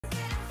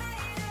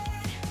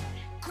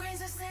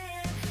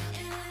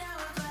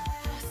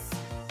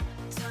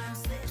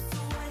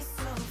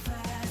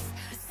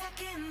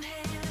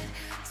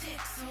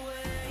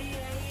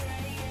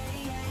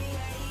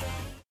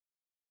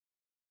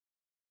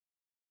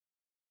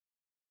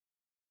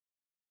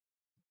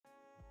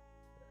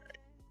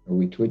Are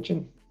we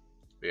twitching?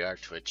 We are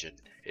twitching.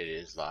 It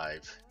is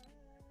live.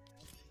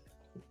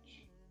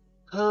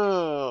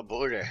 Oh,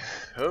 border.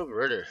 Oh,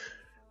 brother.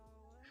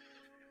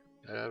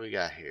 What do we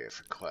got here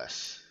for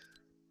quests?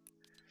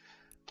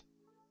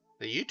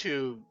 The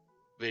YouTube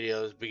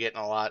videos be getting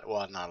a lot.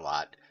 Well, not a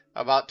lot.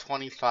 About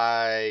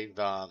 25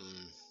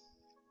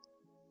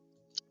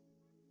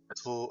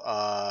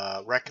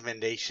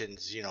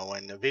 recommendations. You know,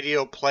 when the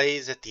video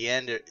plays at the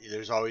end,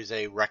 there's always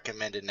a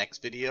recommended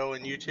next video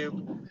in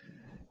YouTube.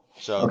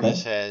 So Okay.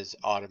 this has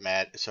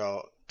automatic.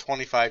 So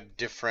 25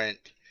 different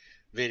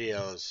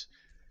videos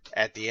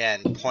at the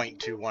end point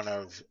to one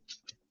of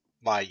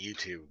my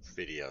YouTube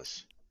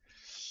videos.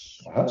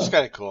 It's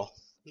kind of cool.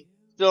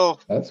 So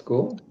That's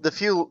cool. the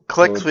few So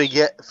clicks we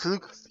get,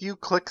 few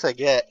clicks I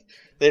get,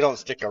 they don't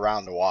stick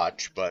around to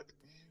watch, but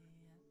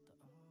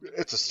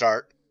it's a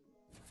start.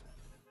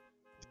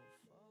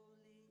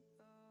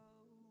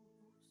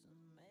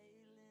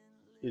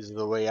 Is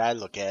the way I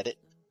look at it.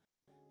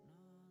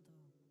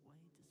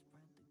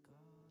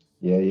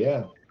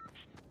 Yeah.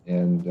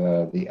 And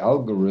the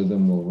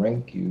algorithm will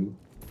rank you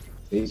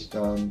based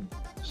on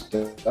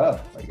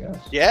stuff, I guess.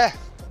 Yeah.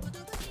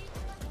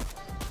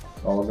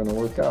 It's all going to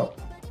work out.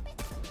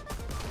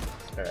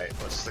 All right,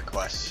 what's the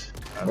quest?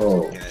 I'm Oh,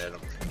 looking at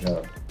them.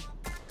 yeah.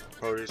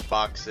 Produce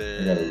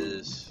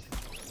boxes.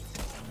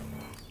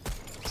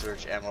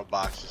 Search ammo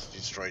boxes.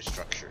 Destroy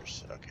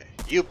structures. Okay,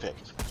 you pick.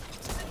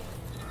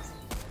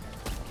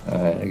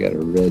 I got a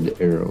red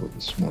arrow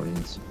this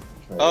morning. So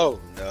Oh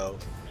no.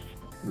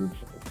 I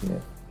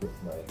can't get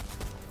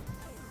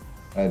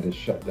I had to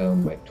shut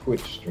down my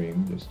Twitch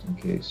stream just in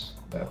case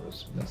that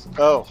was messing things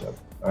up.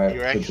 All right,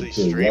 you're actually it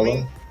to streaming?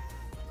 yellow.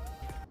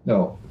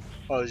 No,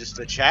 Oh, just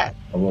the chat?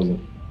 I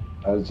wasn't.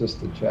 I was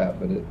just the chat,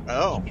 but it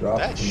dropped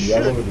that from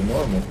yellow to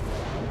normal.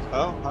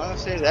 Oh, I would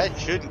say that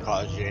shouldn't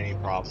cause you any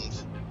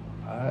problems.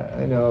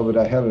 I know, but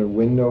I have a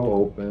window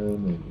open.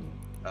 And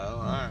Oh,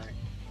 alright.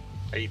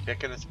 Are you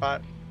picking a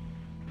spot?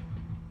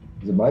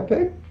 is it my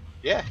pick?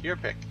 Yeah, your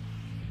pick.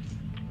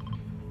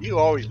 You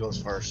always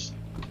goes first.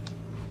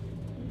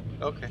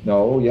 Okay.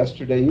 No,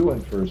 yesterday you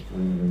went first,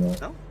 believe it or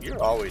not. No,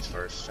 you're always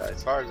first,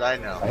 as far as I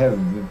know.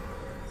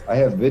 I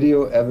have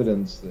video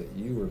evidence that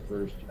you were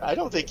first. I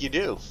don't think you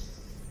do.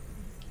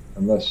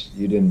 Unless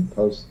you didn't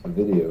post the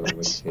video, in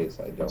which case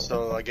I don't.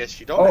 So I guess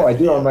you don't. Oh, I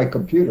do on my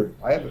computer.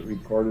 I have it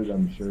recorded,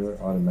 I'm sure,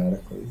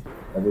 automatically.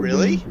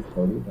 Really?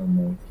 Recorded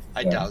on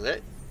I doubt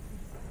it.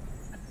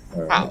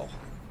 Right. How?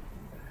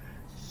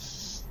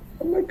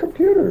 On my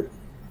computer.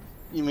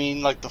 You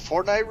mean like the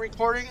Fortnite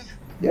recording?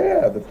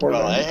 Yeah, the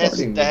Fortnite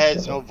recording. That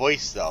has no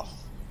voice though.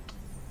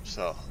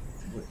 So.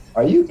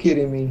 Are you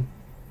kidding me?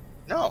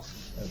 No.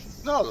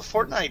 No, the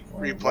Fortnite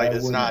replay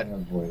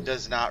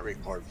does not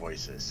record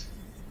voices.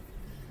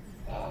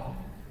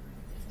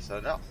 So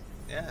no.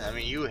 Yeah, I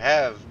mean you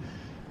have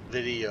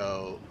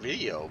video,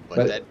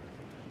 but that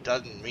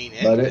doesn't mean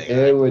anything. But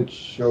it would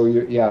show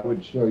your it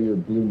would show your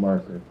blue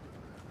marker.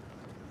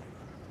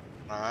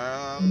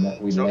 And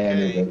that we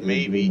landed at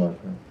maybe. Blue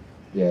marker.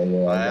 Yeah.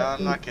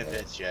 I'm not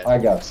convinced yet. I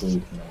got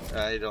proof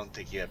now. I don't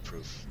think you have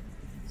proof.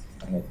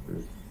 I have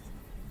proof.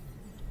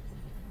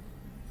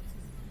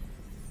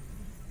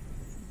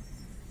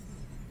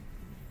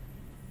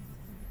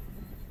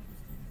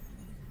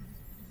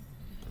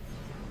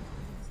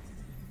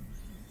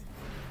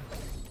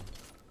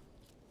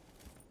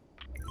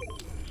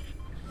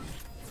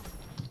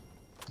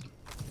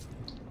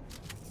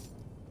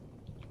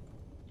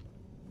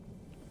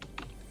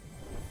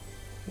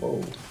 Whoa,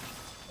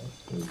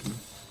 that's crazy.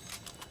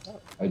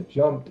 I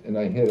jumped and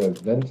I hit a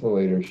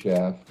ventilator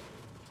shaft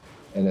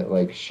and it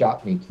like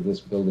shot me to this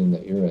building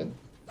that you're in.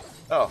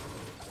 Oh.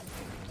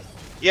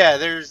 Yeah,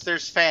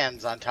 there's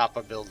fans on top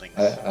of buildings.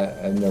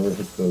 I've never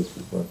hit those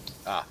before.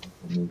 Ah.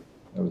 That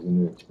was a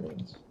new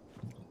experience.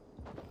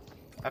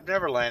 I've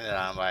never landed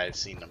on them, but I've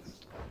seen them.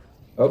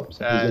 Oh,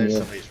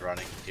 somebody's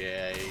running.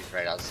 Yeah, he's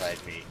right outside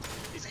me.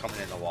 He's coming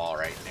in the wall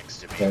right next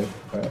to me. Okay,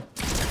 alright.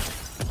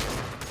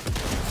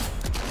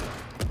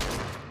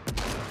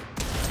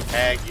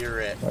 Tag, you're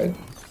it. Right.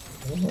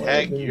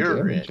 Tag,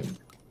 you're it.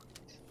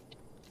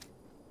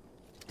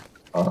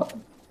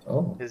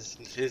 Oh.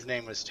 His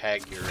name was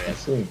Tag, you're it. I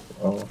see.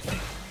 Oh, okay.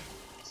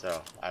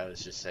 So I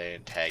was just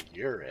saying, Tag,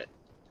 you're it,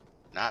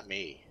 not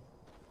me.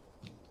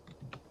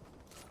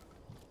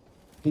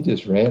 He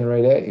just ran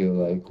right at you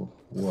like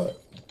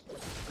what?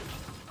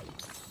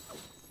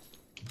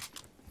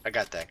 I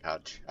got that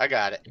couch. I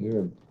got it.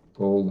 You're a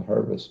gold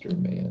harvester,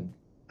 man.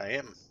 I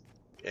am.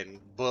 And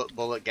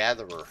bullet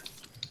gatherer.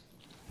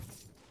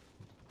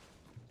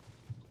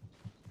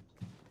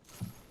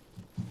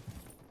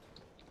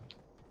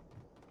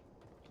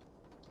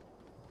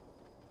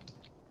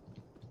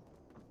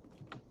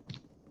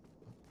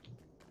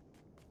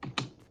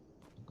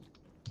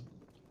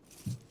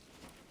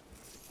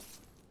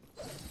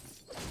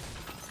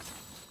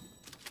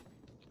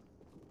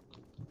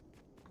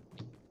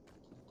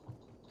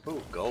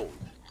 Ooh, gold.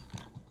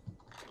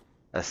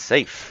 A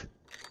safe.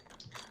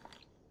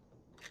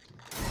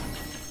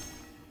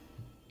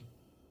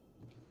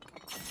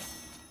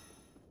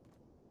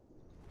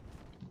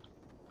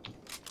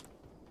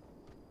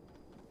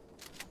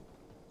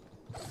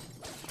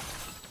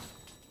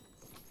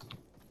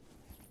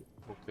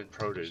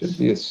 Should produce.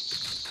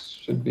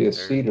 be a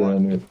There's cedar one.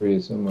 on there for you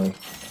somewhere.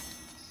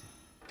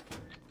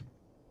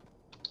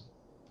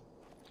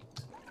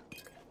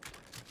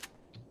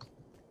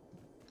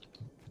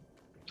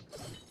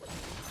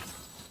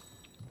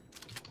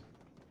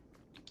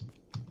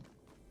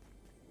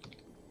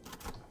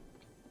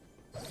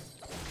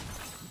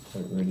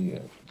 Quite ready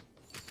yet.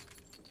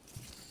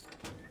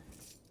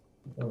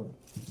 Oh.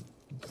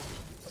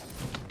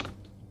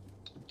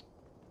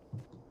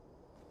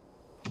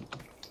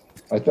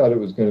 I thought it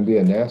was going to be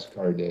a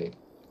NASCAR day.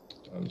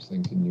 I was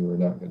thinking you were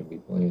not going to be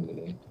playing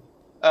today.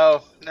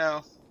 Oh,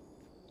 no.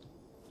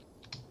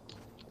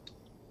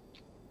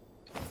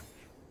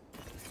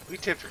 We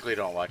typically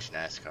don't watch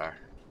NASCAR.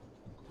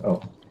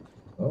 Oh,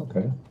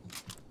 okay.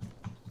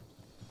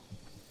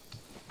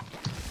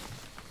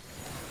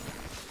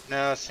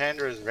 No,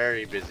 Sandra's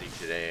very busy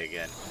today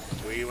again.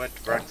 We went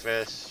to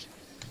breakfast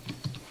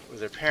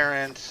with her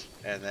parents,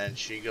 and then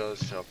she goes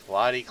to a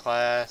Pilates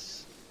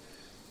class,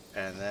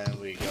 and then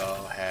we go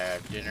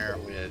have dinner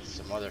with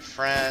some other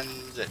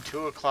friends at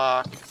 2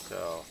 o'clock,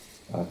 so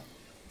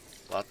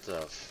lots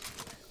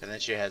of... And then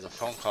she has a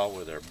phone call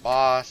with her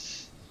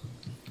boss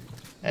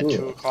at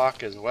 2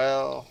 o'clock as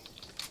well.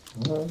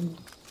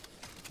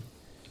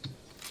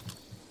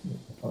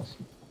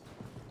 Awesome.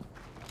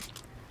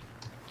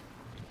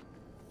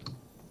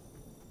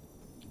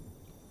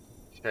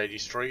 Should I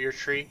destroy your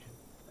tree?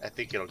 I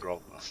think it'll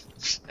grow.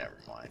 Never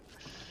mind.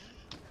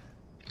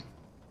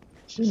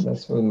 You're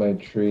messing with my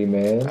tree,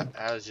 man.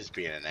 I was just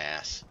being an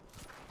ass.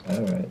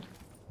 All right.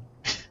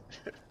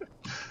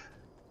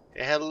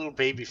 It had a little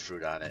baby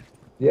fruit on it.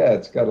 Yeah,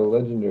 it's got a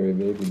legendary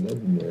baby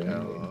legendary.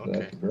 I'm waiting for okay.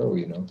 that to grow,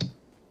 you know.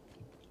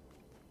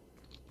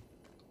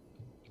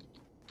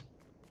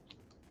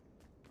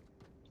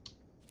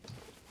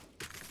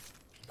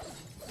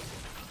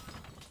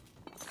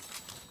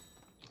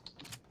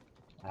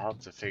 I'll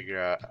have to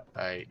figure out.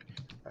 I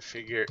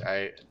figured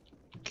I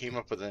came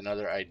up with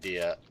another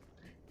idea,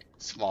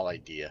 small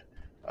idea,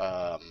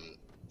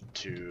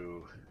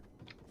 to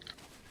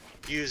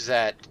use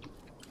that.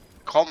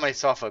 Call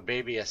myself a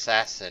baby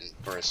assassin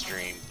for a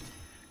stream,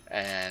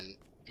 and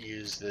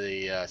use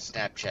the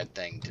Snapchat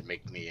thing to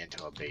make me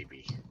into a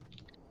baby.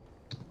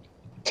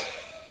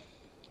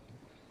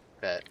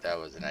 That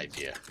was an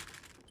idea.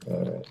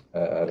 All right.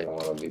 I don't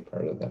want to be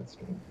part of that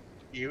stream.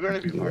 You're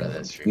gonna be part of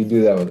that stream. You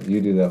do that one.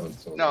 You do that one.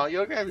 So no,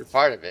 you're gonna be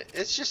part of it.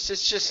 It's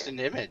just an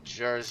image,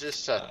 or it's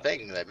just a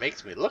thing that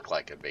makes me look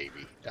like a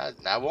baby.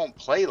 I won't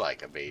play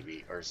like a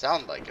baby or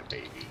sound like a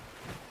baby.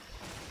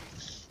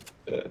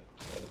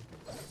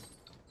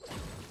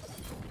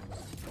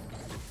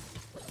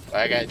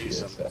 I gotta do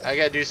some. I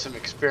gotta do some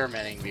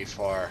experimenting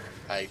before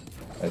I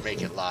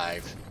make it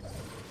live.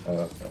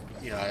 Okay.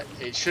 You know,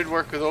 it should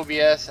work with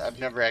OBS. I've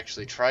never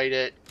actually tried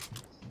it.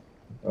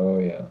 Oh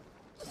yeah.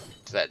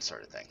 It's that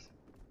sort of thing.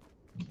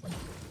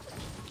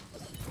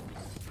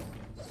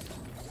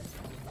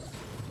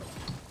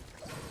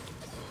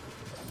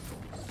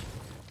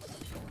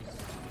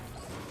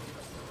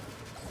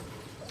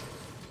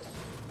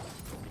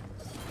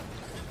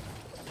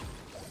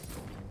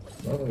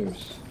 Well,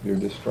 you're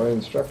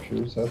destroying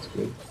structures. That's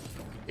good.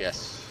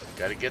 Yes,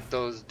 gotta get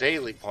those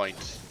daily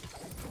points.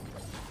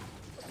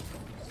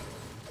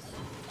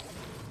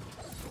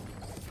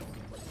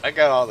 I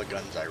got all the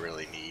guns I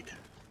really need.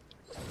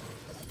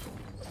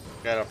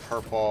 Got a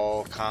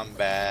purple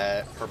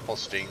combat, purple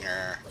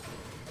stinger.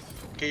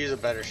 Could use a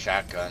better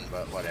shotgun,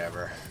 but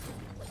whatever.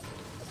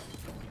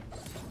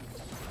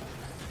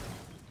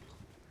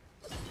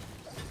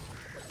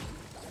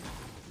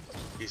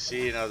 You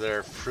see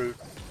another fruit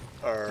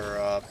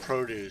or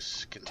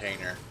produce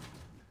container.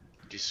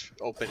 Just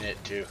open it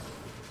too.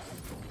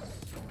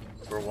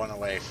 We're one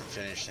away from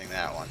finishing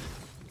that one.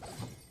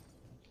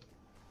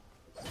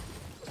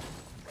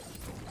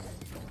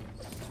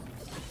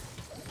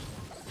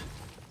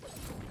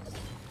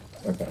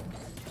 Okay.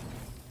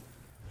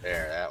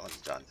 There, that one's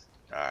done.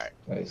 Alright.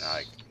 Nice.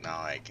 Now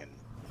I can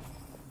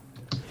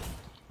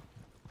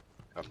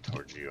come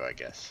towards you, I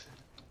guess.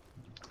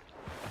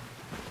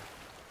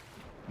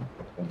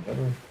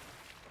 Better.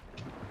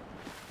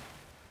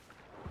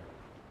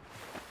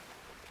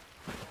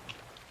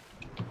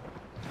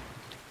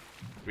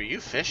 Were you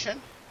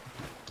fishing?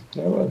 I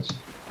was.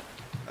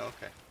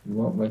 Okay. You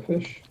want my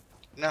fish?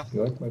 No.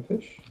 You like my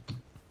fish?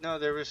 No,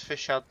 there was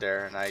fish out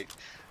there, and I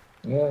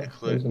Yeah,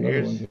 there's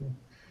another one here.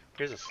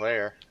 Here's a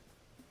flare.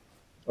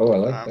 Oh, I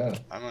like that.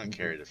 I'm gonna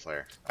carry the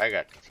flare. I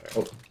got the flare.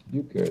 Oh,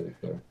 you carry the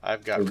flare.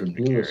 I've got There's room a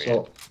to carry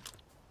it.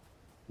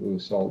 Blue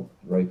assault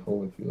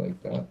rifle if you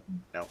like that.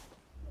 No.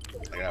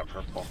 I got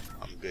purple.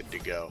 I'm good to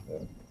go. Yeah.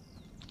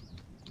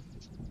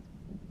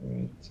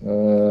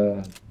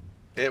 Alright.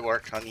 It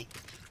worked, honey.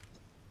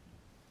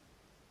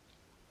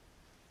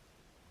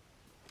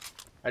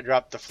 I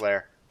dropped the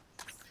flare.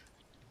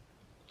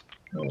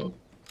 Oh.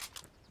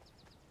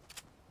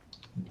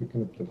 I'm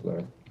picking up the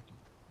flare.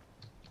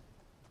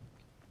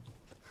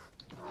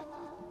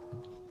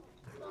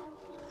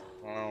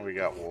 Oh, we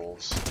got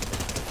wolves.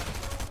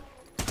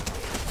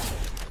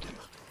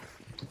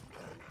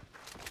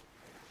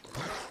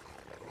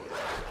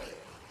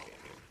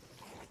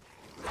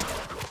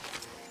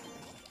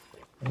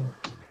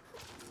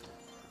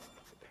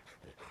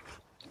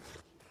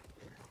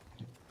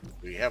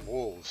 we have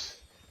wolves.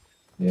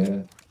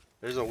 Yeah.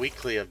 There's a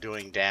weekly of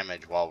doing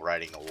damage while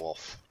riding a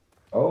wolf.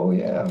 Oh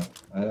yeah,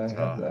 I have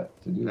So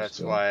that to do that's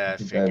still. why I I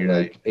think I have figured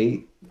like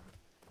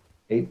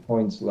eight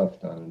points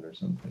left on it or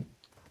something.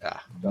 yeah.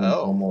 Done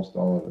Oh, almost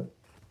all of it.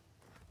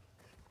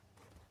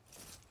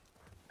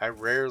 I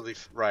rarely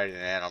ride an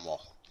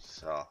animal,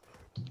 so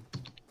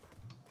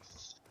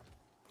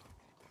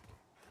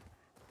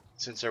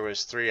since there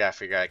was 3, I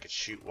figured I could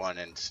shoot one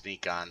and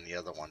sneak on the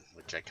other one,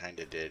 which I kind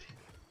of did.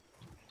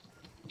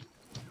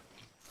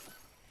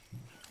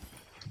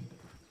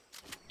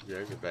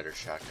 There's a better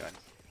shotgun.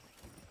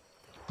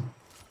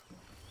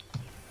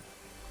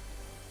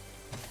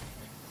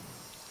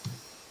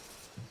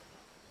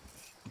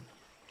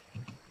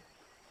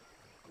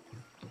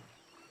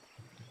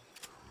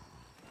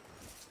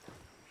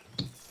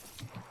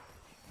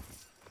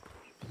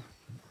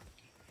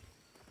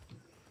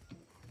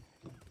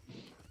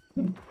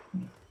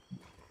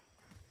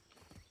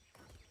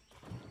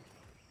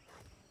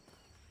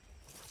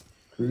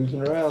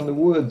 Cruising around the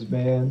woods,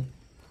 man.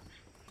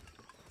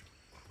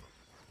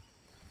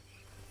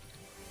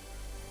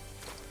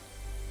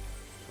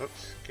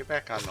 Oops, get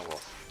back on the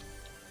wolf.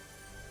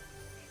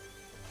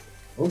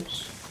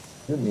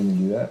 Oops, didn't mean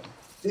to do that.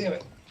 Damn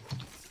it.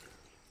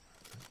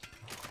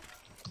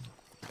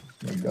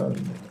 My gun,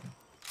 man.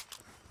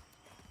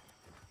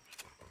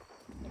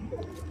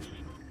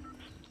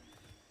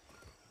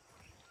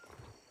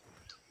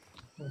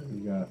 What do we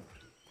got?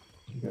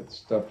 We got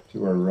stuff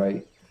to our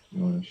right.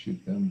 You want to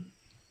shoot them?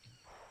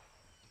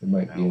 They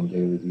might be in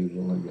daily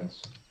evil, I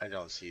guess. I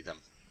don't see them.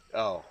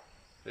 Oh,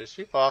 there's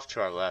people off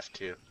to our left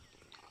too.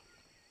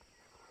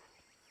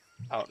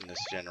 Out in this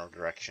general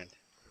direction.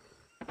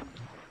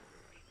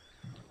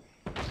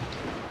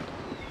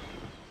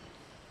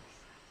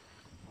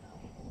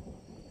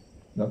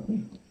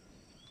 Nothing?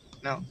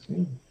 No.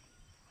 See.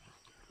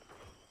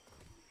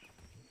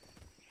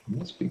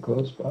 Must be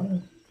close by.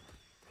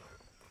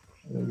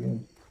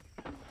 Again.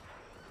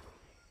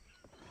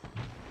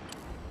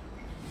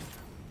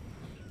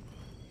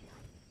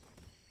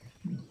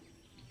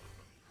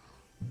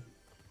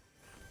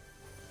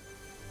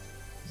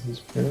 Is this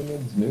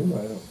pyramid's new?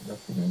 I don't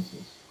recognize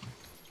this.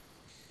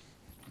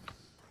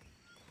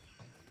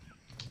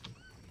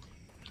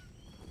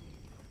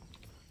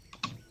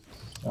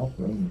 Stop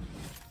running.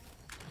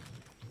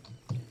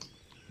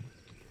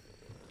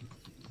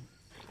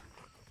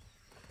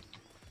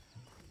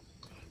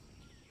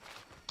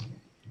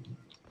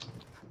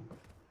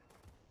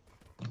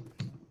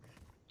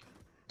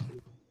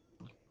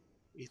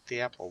 Eat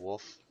the apple,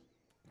 wolf.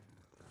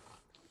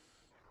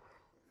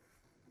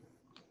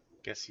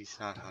 Guess he's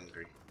not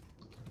hungry.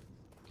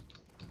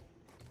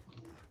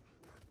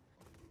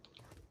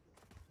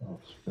 Oh,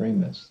 spray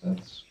mist.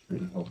 That's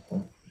pretty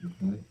helpful,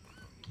 usually.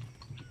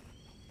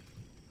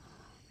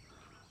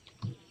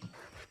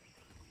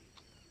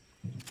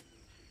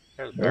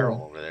 There's a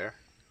barrel over there.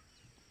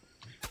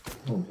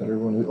 Oh, better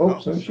one. Oh,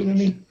 someone's shooting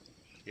me.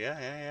 Yeah,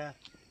 yeah,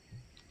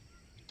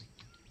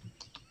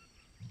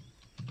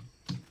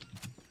 yeah.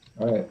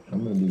 All right,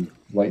 I'm gonna be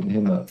lighting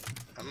him up.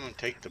 I'm gonna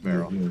take the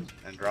barrel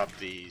and drop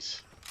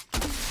these.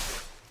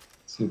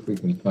 See if we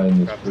can find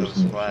this Drop those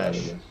person that splash.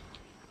 shot at us.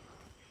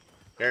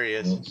 There he I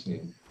is. don't see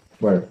him.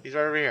 Where? He's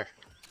right over here.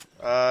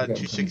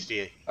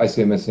 268. I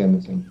see him. I see him. I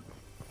see him.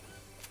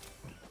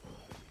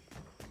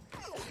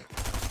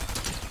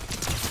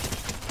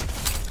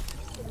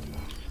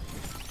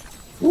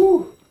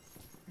 Woo!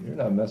 You're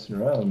not messing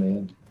around,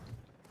 man.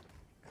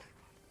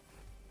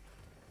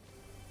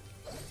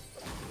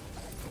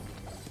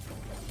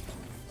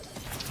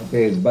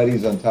 Okay, his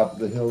buddy's on top of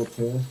the hill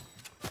too,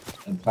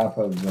 on top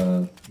of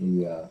the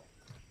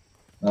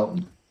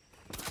mountain.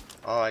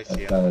 Oh, I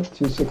see At him.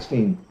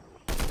 216.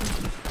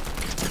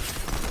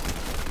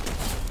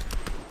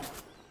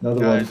 Another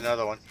No, one. there's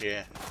another one.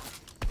 Yeah.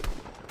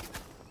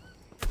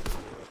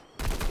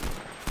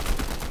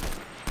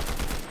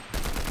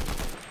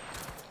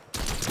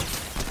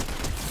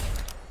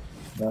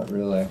 Not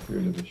real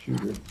accurate of a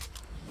shooter.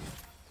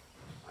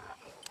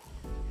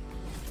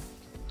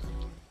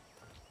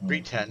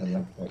 310. I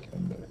like that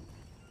gun better.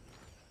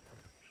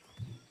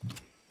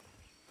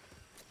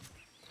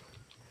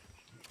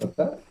 What's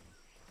that?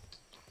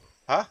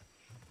 Huh?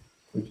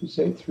 What'd you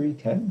say?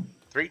 310?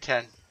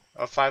 310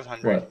 of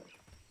 500. What?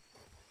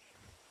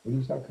 What are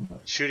you talking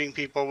about? Shooting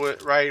people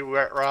with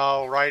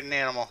while riding an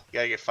animal. You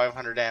gotta get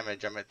 500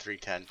 damage. I'm at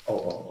 310.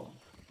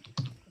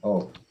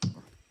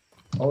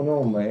 Oh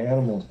no, my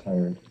animal's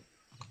tired.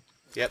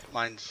 Yep,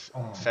 mine's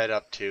fed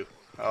up too.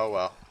 Oh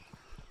well.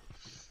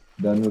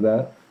 Done with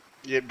that?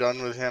 Yep,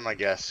 done with him, I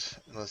guess.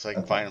 Unless I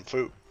can find him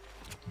food.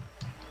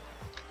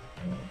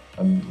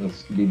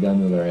 Let's be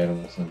done with our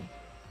animals then.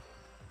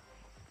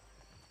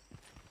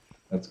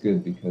 That's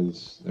good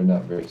because they're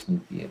not very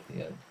sneaky at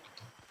the end.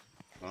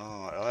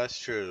 Oh, well, that's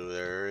true.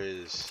 There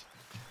is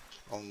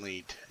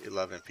only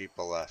 11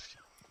 people left.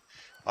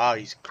 Wow,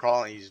 he's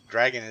crawling. He's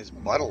dragging his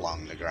butt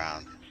along the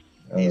ground.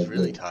 He's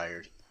really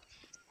tired.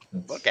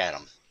 Look at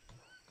him.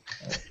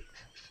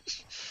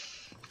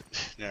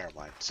 Never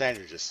mind.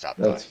 Sandra just stopped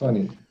by. That's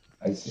funny.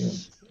 I see him.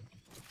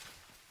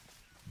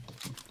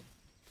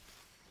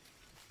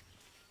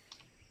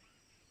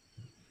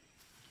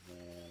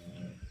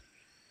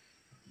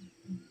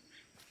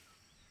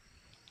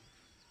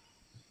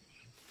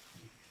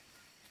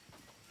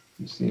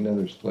 You see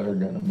another flare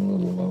gun. I'm a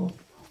little low.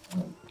 I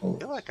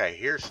feel like I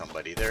hear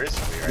somebody. There is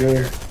somebody right Yeah.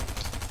 here.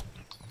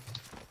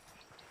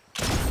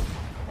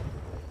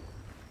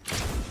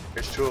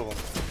 There's two of them.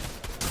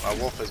 My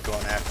wolf is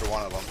going after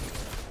one of them.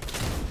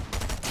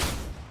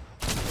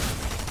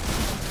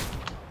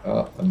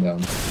 Oh, I'm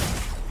down.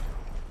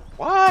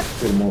 What?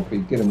 Get him, Wolfie.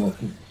 Get him,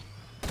 Wolfie.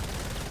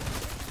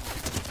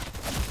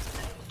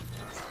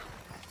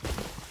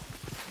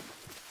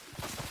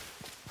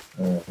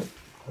 Alright.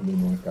 That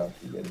didn't work out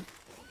too good.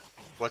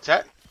 What's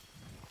that?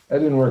 That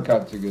didn't work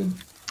out too good.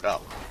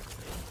 Oh.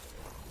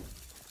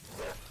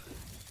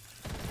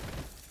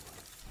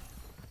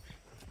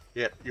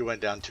 Yep, you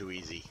went down too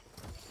easy.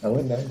 I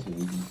went down too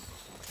easy.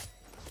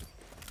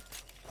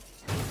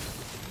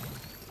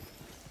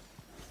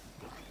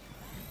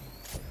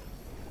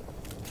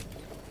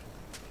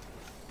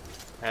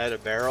 Had a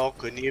barrel,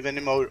 couldn't even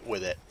emote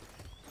with it.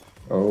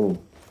 Oh.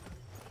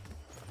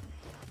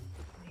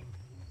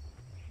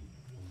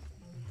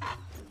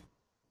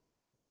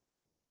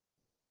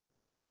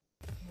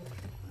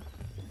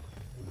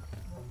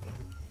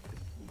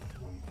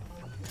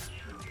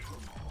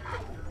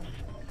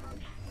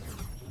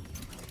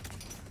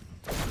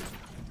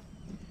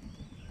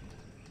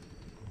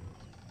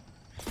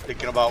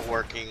 Thinking about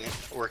working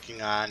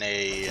on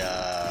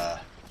a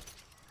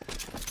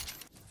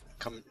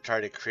try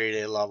to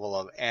create a level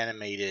of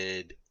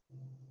animated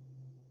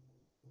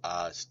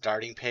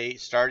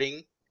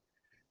starting.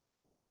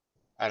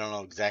 I don't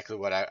know exactly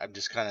what I'm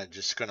just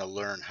gonna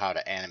learn how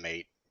to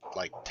animate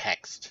like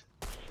text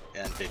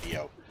and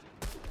video,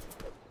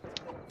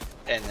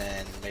 and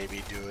then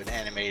maybe do an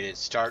animated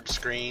start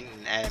screen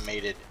and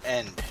animated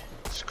end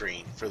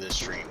screen for this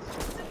stream.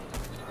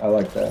 I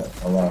like that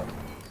a lot.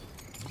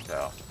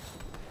 So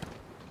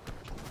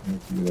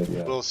That's a good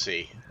idea. we'll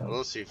see.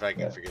 We'll see if I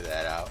can figure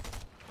that out.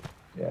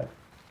 Yeah.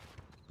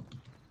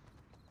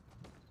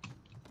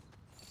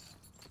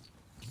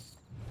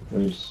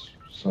 There's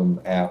some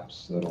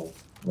apps that'll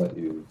let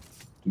you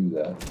do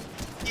that.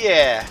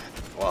 Yeah.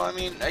 Well, I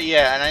mean,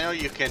 yeah, and I know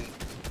you can.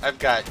 I've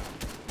got.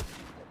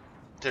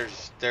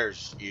 There's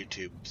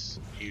YouTube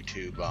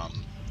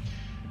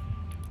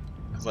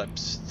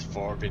clips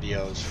for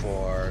videos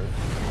for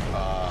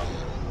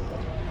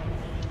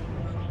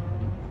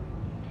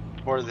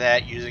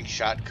that using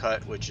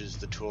Shotcut, which is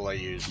the tool I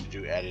use to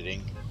do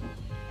editing.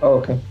 Oh,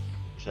 okay.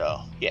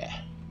 So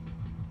yeah.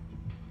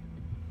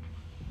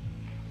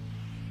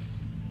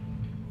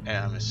 And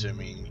I'm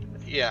assuming,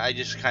 yeah, I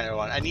just kind of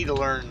I need to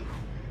learn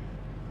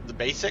the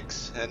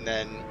basics, and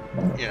then,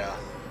 you know,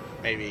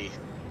 maybe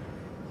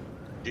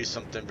do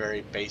something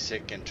very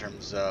basic in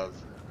terms of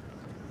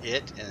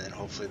it, and then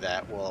hopefully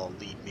that will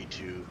lead me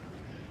to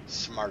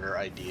smarter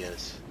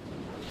ideas.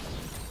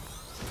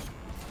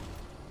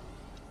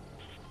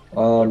 A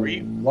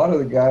lot of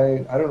the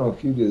guys, I don't know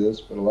if you do this,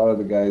 but a lot of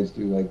the guys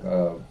do like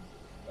a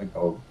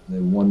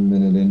 1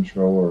 minute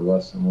intro or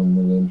less than 1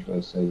 minute intro.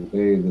 Say,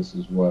 hey, this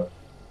is what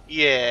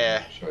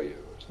Yeah. I'll show you,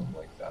 or something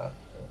like that.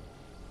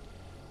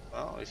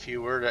 Well, if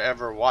you were to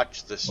ever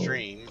watch the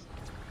stream,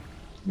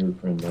 your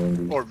friend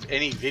Andy, or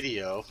any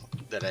video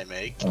that I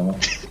make,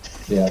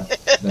 yeah,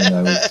 then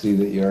I would see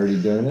that you're already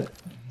doing it.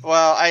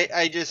 Well,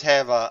 I just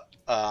have a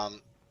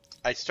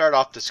I start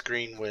off the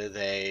screen with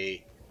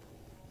a.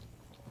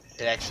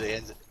 It actually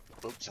ends.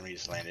 Oops! Somebody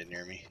just landed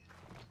near me.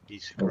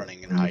 He's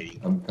running and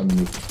hiding. I'm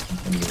coming.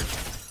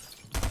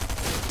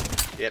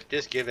 Yep,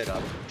 just give it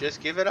up. Just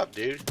give it up,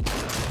 dude.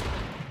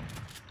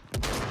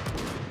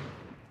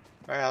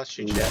 Alright, I'll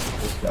shoot you.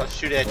 I'll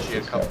shoot at you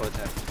a couple of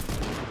times.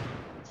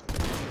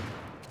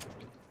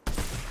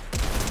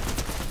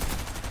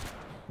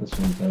 This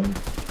one's down.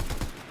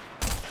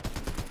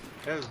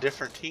 That was a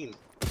different team.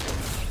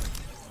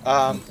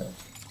 Okay.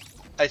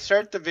 I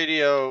start the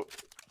video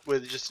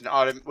with just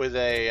with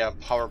a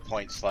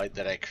PowerPoint slide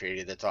that I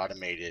created that's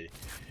automated.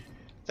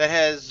 That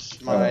has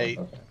my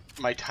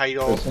my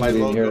title, my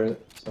logo.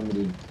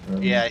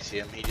 Yeah, I see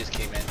him. He just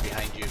came in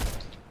behind you.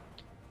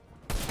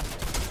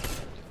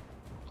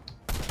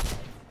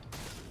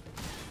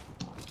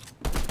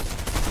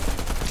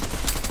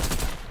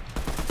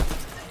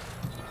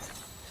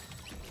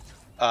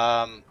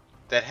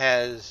 That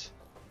has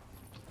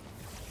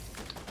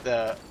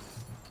the.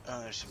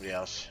 Oh, there's somebody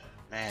else.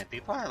 Man,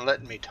 people aren't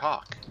letting me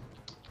talk.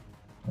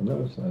 I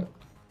noticed that.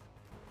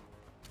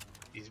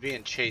 He's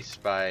being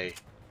chased by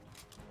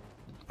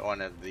one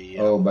of the.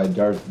 By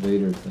Darth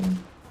Vader thing.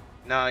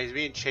 No, he's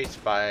being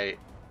chased by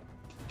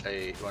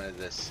one of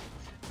the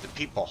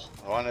people,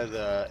 one of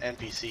the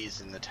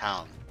NPCs in the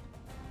town.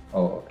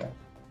 Oh, okay.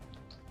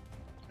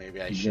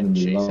 Maybe I should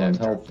chase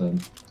after him.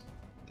 Then.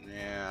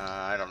 Yeah,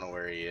 I don't know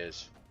where he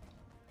is.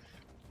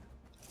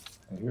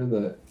 I hear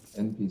the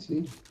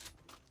NPC.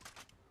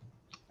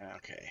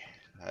 Okay,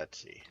 let's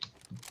see.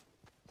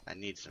 I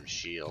need some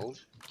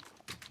shield.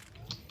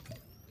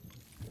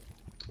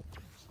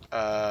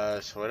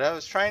 So what I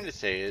was trying to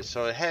say is,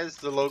 so it has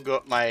the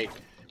logo,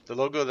 the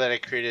logo that I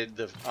created,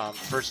 the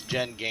first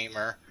gen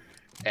gamer,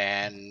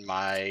 and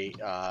my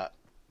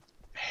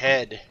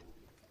head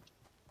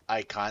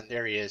icon.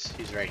 There he is.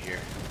 He's right here.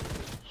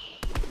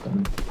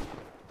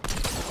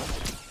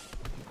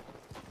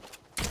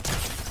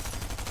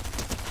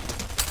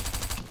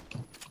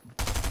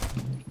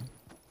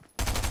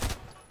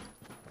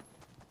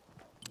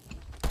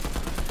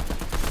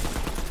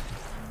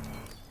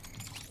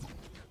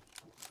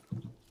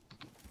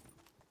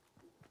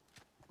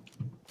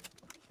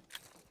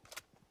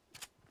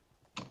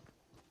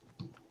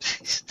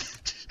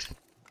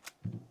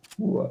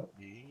 What?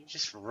 You're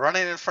just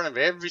running in front of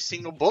every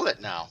single bullet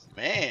now,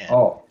 man.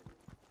 Oh,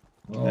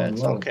 oh, I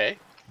That's love it. okay.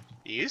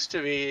 It used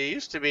to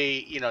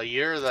be,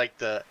 you're like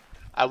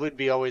I would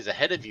be always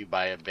ahead of you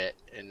by a bit,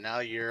 and now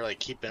you're like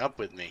keeping up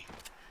with me.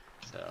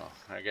 So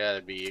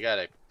you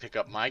gotta pick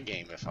up my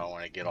game if I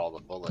want to get all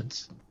the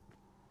bullets.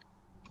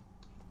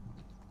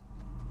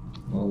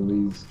 All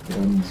these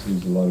guns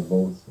use a lot of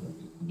bullets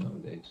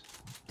nowadays.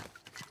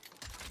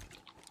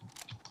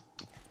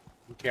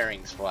 I'm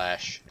carrying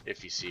splash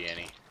if you see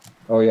any.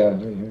 Oh yeah, right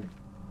here.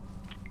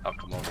 I'll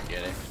come over and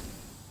get it.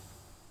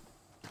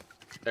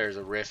 There's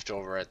a rift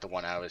over at the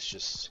one I was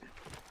just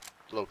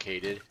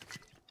located.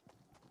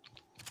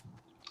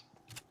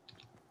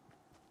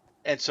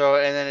 And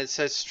then it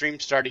says stream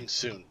starting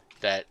soon.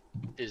 That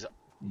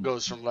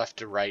goes from left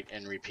to right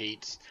and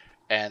repeats.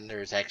 And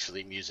there's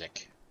actually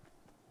music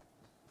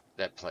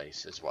that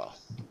plays as well.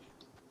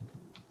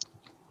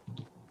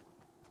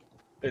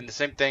 And the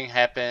same thing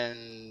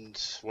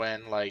happens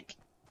when, like,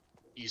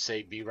 you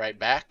say be right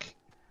back.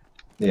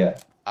 Yeah.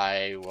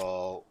 I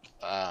will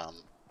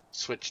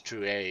switch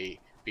to a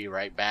be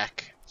right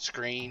back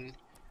screen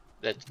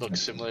that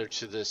looks similar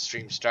to the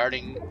stream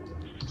starting.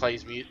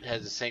 Has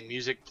the same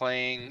music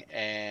playing,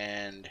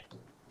 and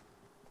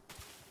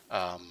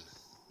Oh,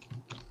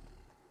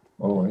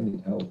 I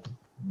need help.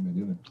 What am I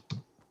doing?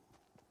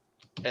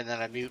 and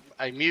then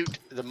I mute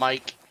the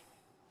mic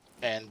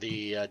and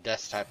the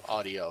desktop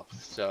audio.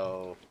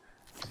 So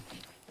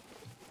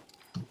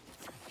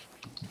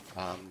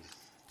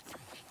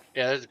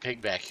yeah, there's a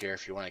pig back here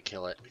if you want to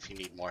kill it, if you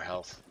need more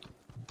health.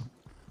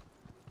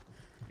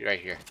 Right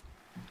here.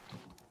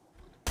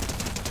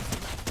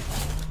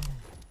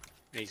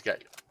 He's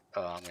got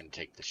I'm gonna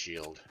take the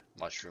shield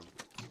mushroom.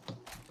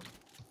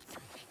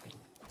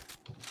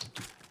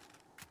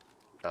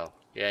 Oh,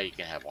 yeah, you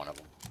can have one of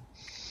them.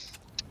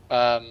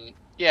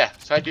 Yeah,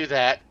 so I do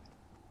that.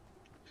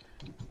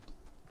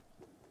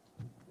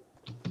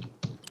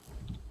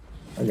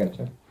 I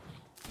gotcha.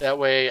 That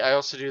way, I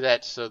also do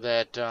that so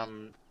that,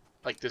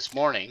 like this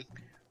morning,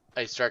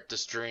 I start the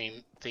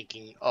stream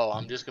thinking, oh,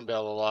 I'm just gonna be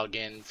able to log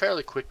in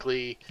fairly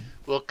quickly.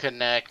 We'll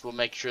connect. We'll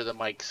make sure the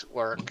mics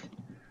work.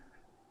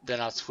 Then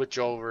I'll switch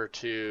over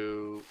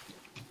to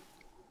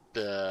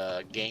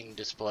the game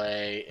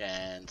display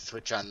and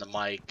switch on the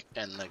mic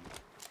and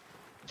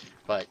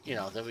but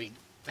then we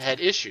had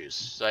issues,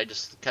 so I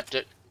just kept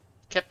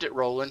it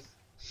rolling.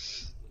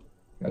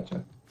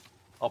 Gotcha.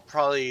 I'll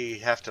probably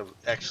have to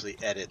actually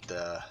edit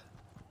the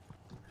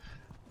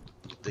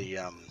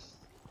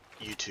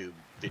YouTube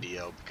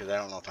video, because I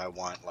don't know if I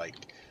want like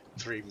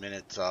 3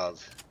 minutes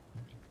of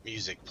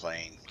music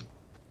playing.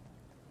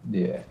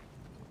 Yeah.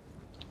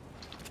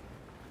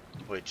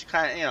 Which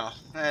kind of,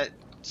 that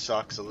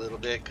sucks a little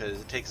bit, because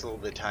it takes a little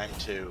bit of time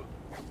to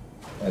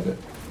Edit.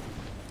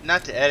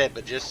 not to edit,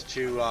 but just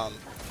to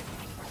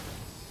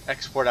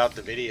export out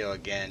the video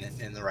again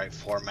in the right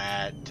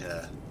format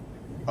to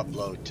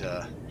upload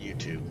to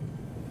YouTube.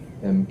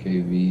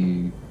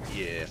 MKV.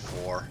 Yeah,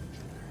 4.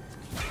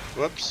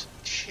 Whoops.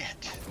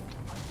 Shit.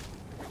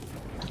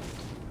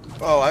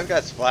 Oh, I've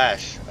got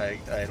splash. I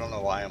don't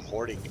know why I'm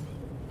hoarding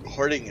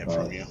it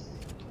from you.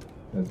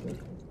 That's okay.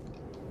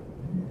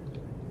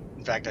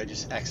 In fact, I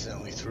just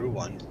accidentally threw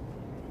one.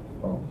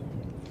 Oh.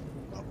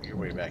 Oh, you're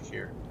way back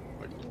here.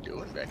 What are you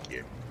doing back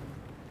here?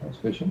 I was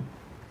fishing.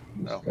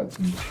 Just got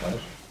some splash.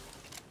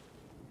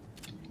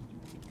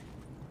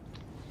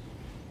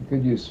 You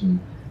could use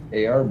some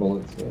AR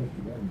bullets though if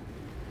you got them.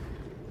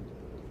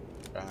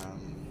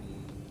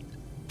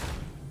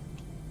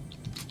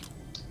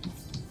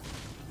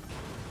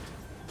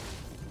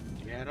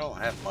 Yeah, I don't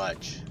have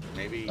much.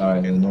 Maybe.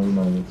 Alright, then never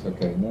mind. It's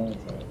okay. No,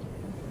 it's alright.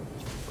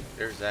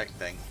 There's that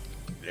thing.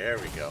 There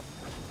we go.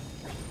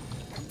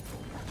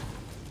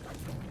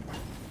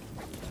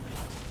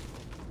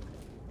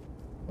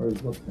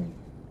 Where's the thing?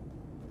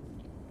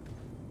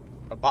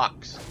 A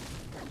box.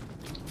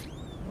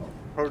 Oh.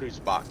 Produce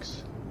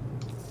box.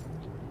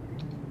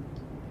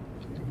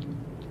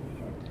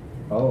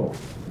 Oh.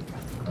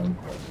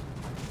 Conquest.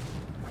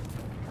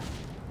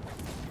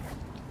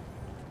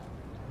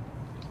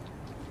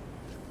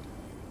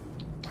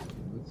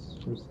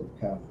 Where's the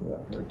path of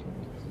that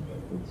hurricane? Some of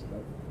that good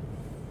stuff.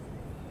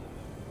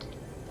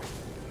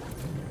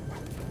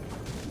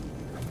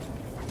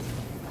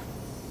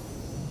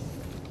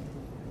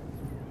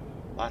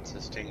 Lots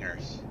of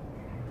stingers.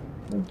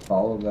 And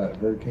follow that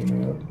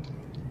hurricane up.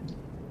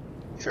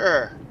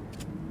 Sure.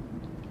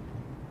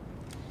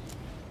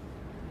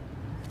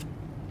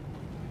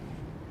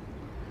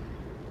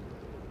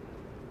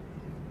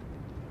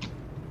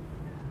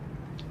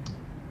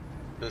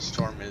 The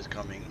storm is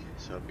coming,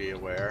 so be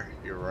aware.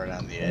 You're right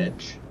on the Right.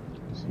 edge,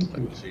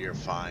 so you're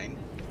fine.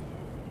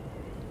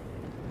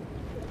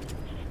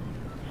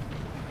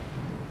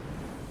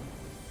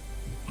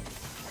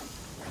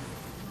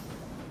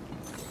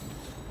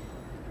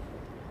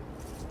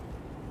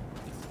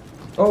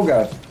 Oh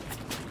gosh.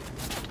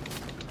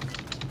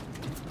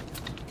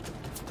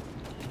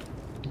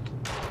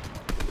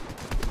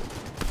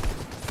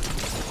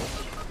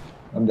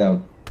 I'm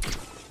down.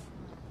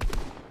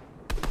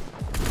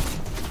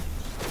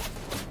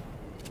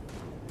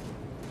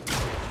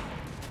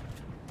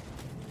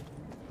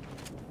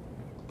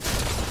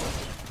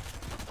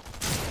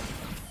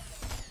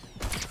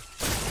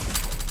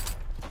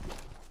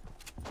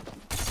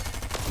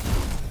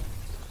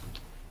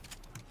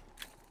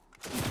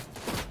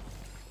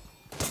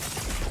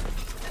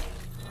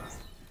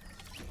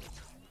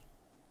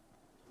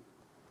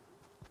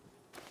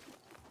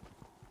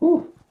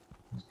 Whew.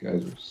 These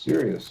guys are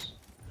serious.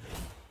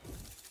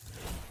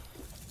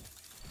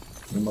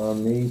 Come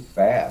on me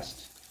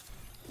fast.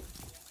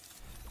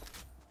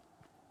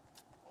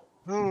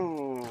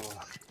 Ooh,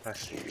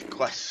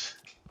 quest.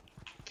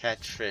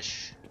 Catch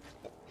fish.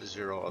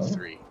 0 of Oh,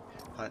 3.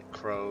 Hunt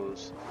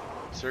crows.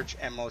 Search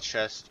ammo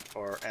chest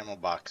or ammo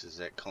boxes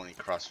at Coney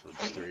Crossroads.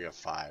 3 of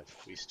 5.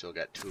 We still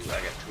got 2. I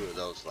got 2 of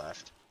those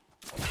left.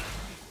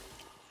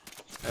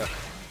 Okay.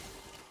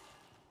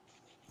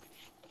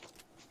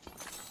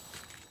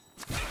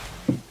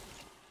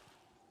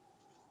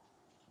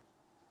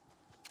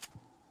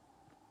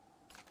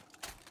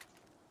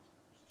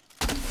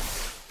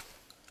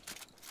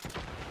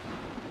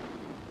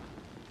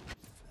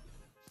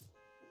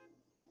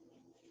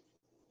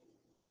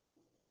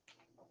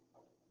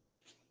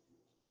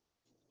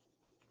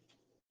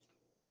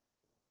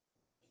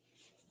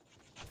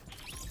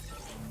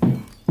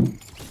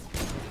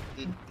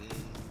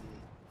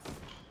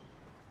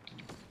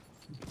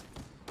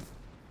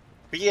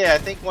 But yeah, I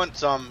think once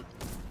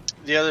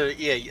the other,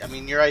 yeah, I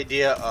mean your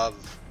idea of,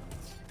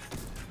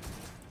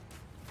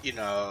 you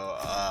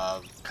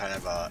know, kind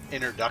of a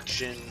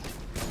introduction.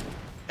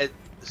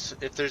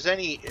 If there's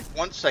any,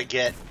 once I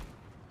get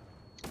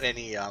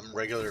any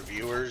regular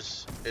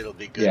viewers, it'll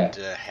be good yeah.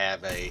 to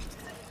have a,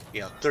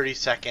 30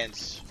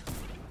 seconds,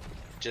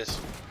 just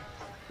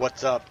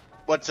what's up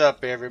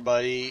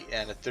everybody,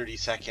 and a 30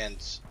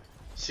 seconds,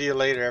 see you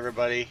later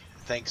everybody,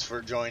 thanks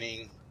for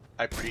joining,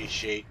 I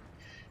appreciate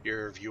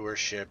your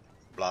viewership,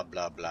 blah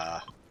blah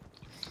blah.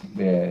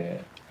 Yeah.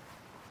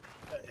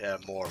 A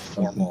more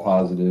Something formal,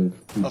 positive.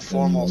 a Keep them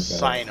formal like a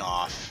sign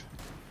off.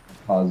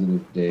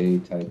 positive day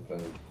type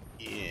of.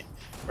 Yeah.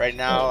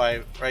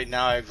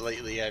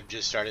 I've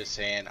just started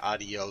saying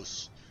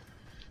adios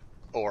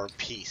or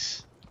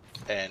peace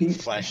and I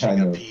flashing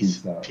a know,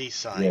 peace out. peace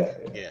sign. Yeah,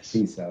 yeah. Yes.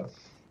 Peace out.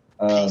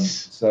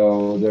 Peace.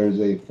 So there's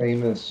a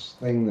famous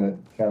thing that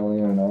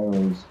Catalina and I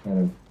always kind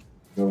of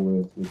go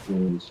with, which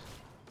is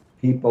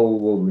people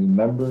will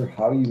remember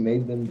how you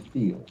made them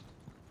feel.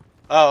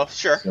 Oh,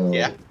 sure.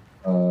 Yeah.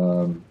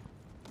 So,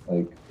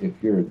 like if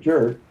you're a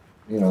jerk,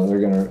 they're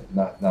gonna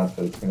not that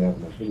it's gonna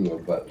happen in a video,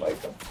 but like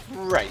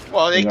Right.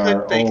 Well, in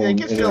our they own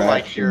could feel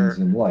like interactions you're,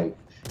 in life,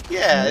 in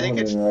yeah, our they own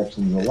could,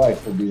 interactions in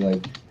life, will be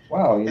like,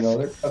 wow, if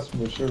their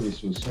customer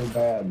service was so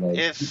bad. Like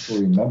people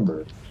if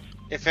remember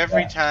if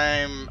every that.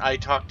 time I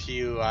talk to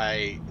you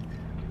I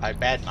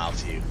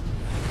badmouth you,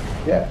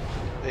 Yeah,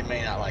 they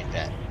may not like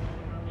that.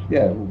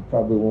 yeah. We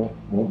probably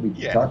won't be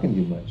Yeah. talking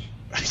too much.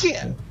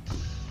 Yeah. Yeah.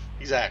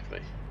 Exactly.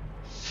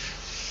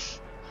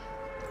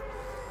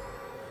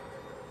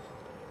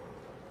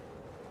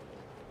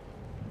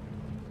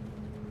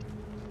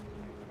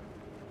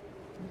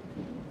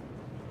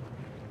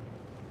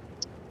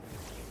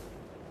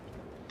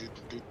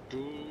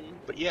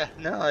 But yeah,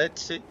 no,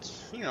 it's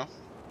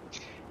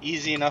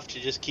easy enough to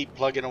just keep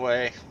plugging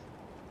away.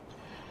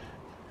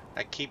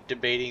 I keep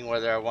debating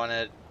whether I want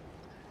to.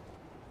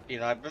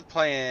 I've been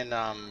playing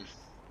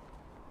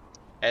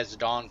As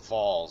Dawn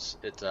Falls.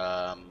 It's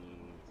I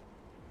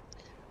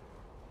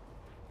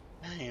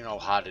don't even know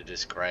how to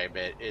describe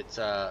it. It's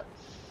a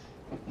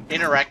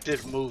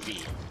interactive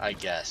movie, I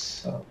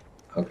guess. Oh,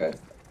 okay.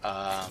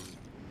 Um,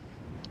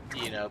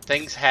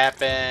 things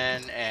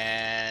happen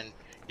and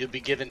you'll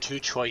be given 2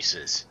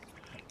 choices.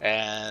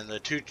 And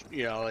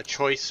a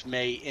choice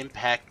may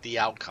impact the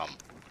outcome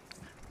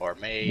or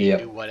may do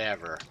Yep.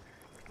 whatever.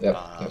 Yep.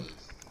 Yep. Um,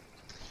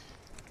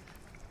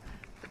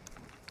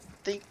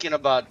 thinking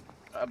about,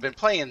 I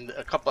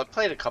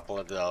played a couple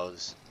of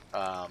those.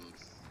 Um,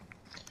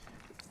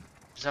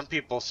 some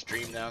people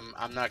stream them.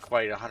 I'm not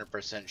quite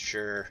 100%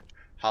 sure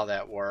how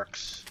that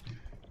works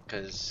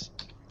because,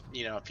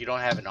 if you don't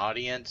have an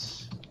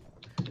audience,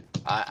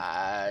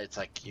 it's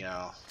like,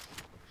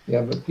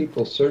 Yeah, but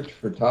people search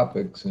for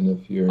topics, and if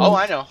oh, you're,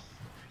 I know.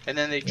 And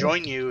then they yeah,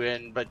 join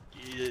you but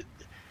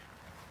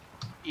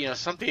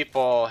some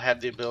people have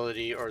the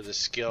ability or the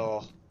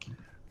skill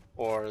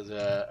or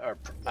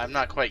I'm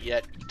not quite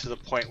yet to the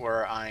point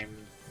where I'm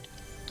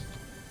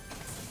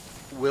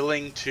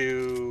willing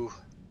to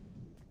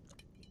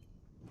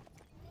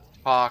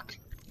talk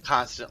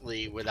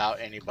constantly without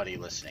anybody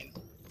listening.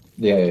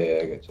 Yeah,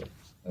 I get you.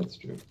 That's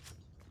true.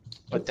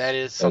 But that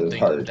is That is something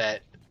hard.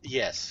 that,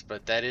 yes,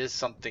 but that is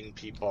something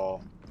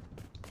people,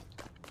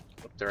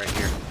 oh, they're right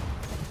here.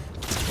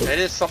 Oh, That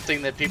is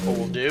something that people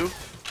will maybe. do.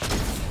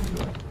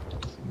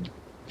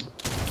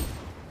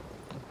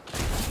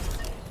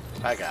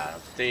 I got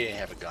them. They didn't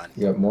have a gun.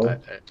 You got more?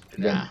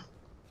 You got Nah,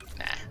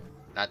 nah,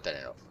 not that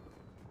I know.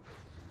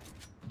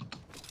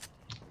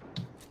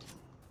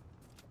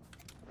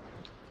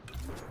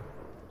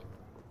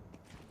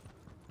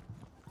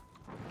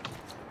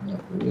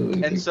 not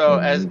really a And big so fan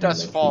of as leaving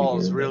dusk my tree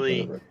here, falls, but really,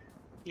 whatever.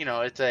 you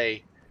know, it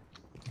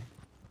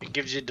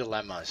gives you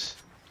dilemmas.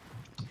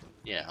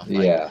 You know,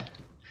 like Yeah.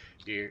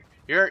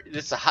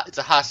 it's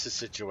a hostage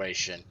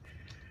situation,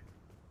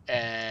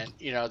 and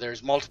you know,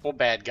 there's multiple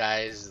bad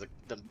guys.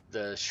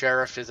 The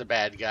sheriff is a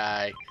bad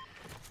guy.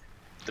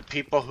 The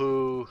people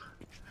who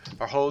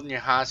are holding you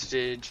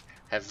hostage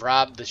have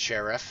robbed the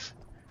sheriff.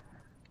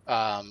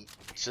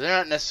 So they're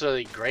not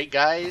necessarily great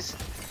guys,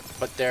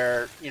 but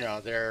they're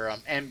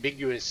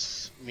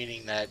ambiguous,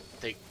 meaning that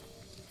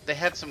they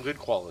have some good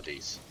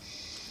qualities,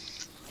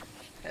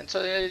 and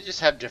so they just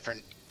have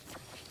different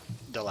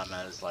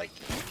dilemmas. Like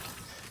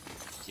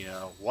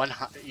one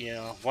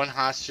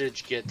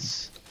hostage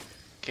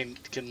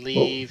can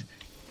Oh, leave.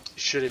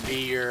 Should it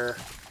be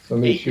your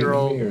somebody's shooting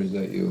at me, 8-year-old? or is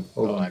that you?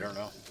 Hold Oh, I on. don't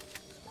know.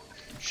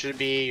 Should it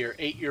be your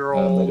eight year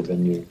Might have old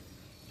been you.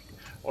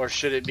 or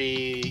should it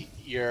be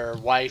your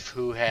wife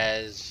who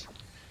has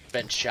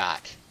been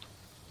shot?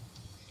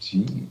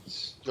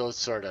 Jeez. Those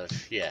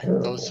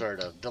Terrible. sort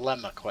of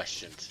dilemma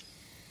questions.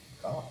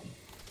 God.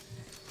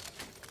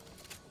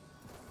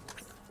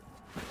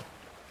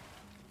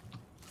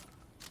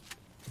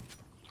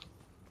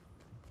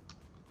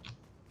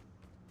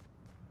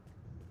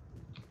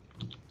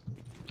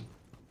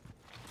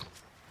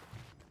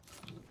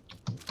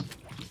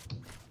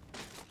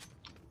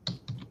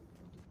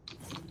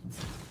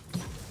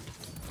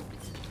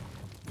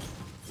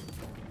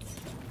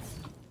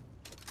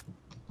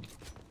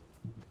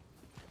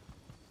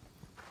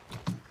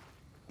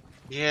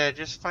 Yeah,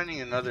 just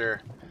finding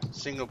another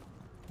single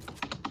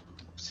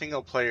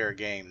single player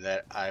game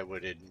that I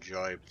would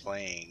enjoy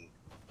playing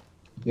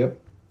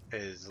Yep.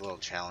 is a little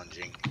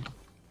challenging.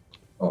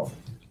 Oh,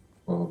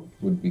 well,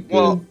 would be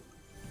Well, good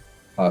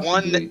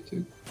one that, possibly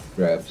to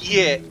grab some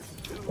yeah, new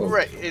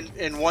right, folks.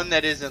 and one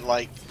that isn't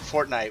like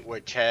Fortnite,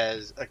 which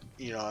has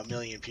a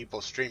million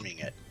people streaming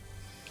it.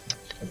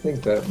 I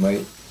think that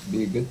might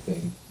be a good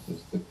thing,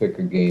 is to pick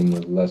a game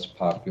with less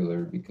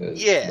popular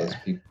because less Yeah,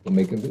 people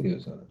making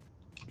videos on it.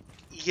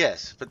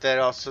 yes, but that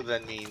also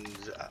then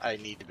means I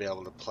need to be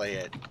able to play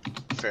it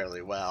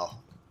fairly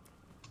well.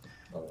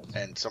 Oh,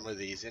 And some of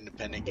these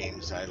independent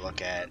games I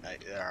look at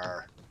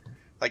are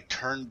like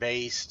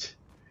turn-based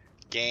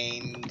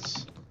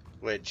games,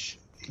 which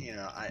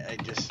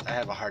I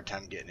have a hard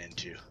time getting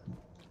into.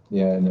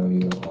 yeah, I know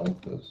you don't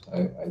like those. I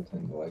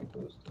tend to like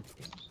those type of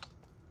games.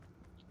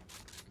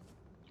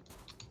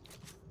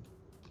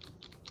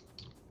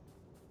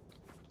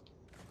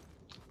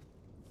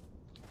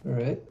 All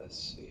right, let's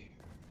see.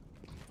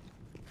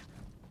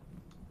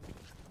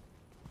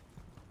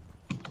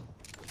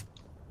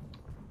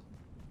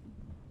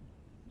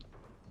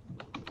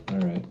 All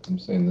right, I'm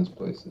saying this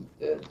place is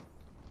dead.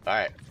 All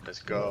right,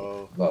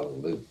 A lot of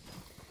loot.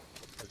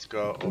 let's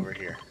go over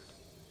here,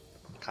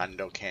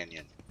 Condo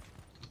Canyon.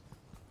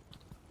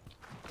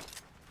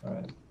 All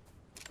right.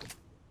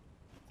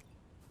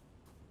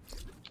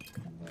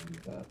 And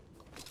then that.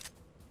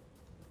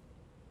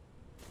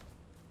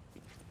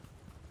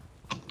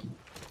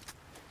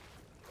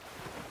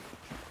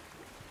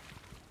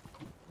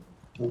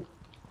 Oh,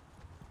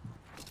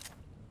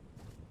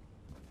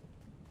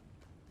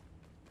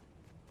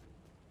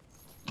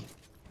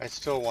 I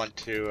still want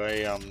to. I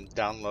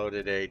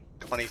downloaded a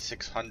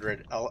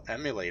 2600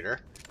 emulator,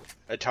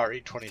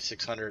 Atari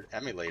 2600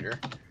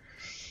 emulator,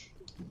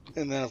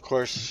 and then of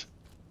course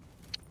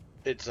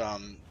it's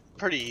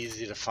pretty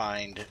easy to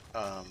find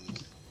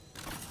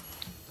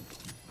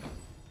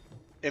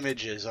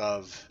images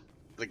of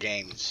the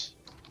games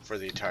for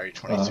the Atari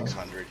uh,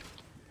 2600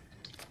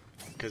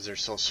 because they're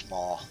so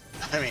small.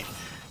 I mean,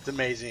 it's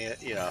amazing.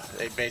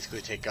 They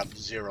basically take up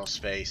zero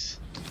space.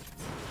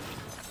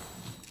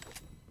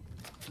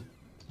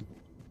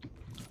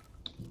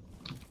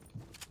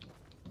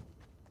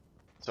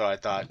 So I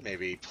thought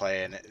maybe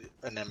play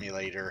an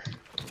emulator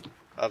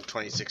of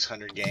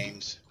 2600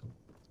 games.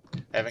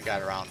 I haven't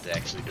got around to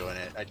actually doing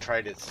it. I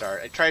tried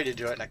to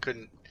do it and I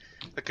couldn't.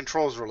 The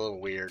controls were a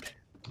little weird,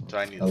 so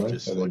I need I to like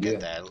just that look at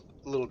idea. that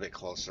a little bit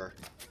closer.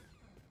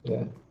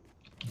 Yeah,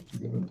 that's a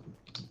good one.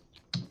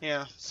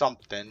 Yeah,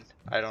 something.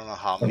 I don't know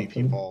how many Something.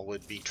 people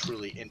would be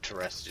truly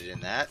interested in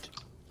that.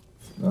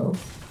 No,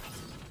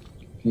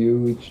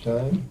 few each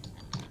time.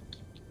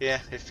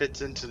 Yeah, it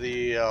fits into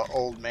the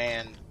old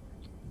man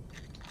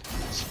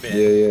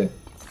Yeah, spin. yeah.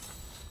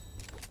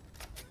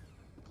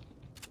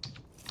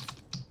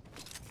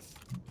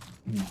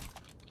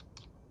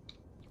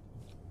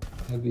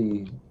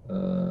 Heavy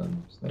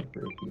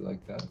sniper if you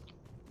like that.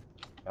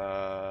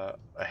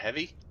 A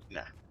heavy?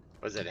 Nah.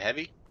 Was it a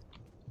heavy?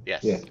 Yeah.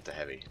 Yes, the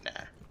heavy. Nah.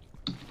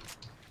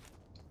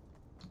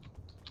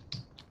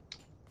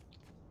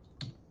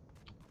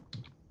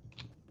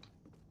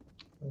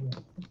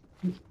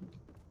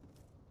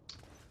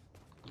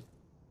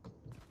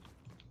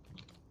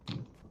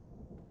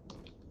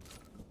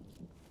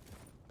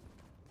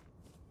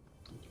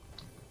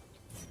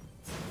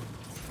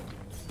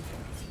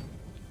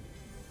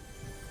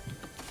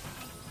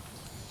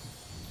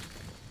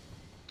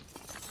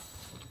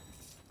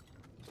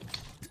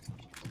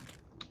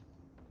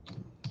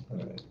 All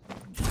right.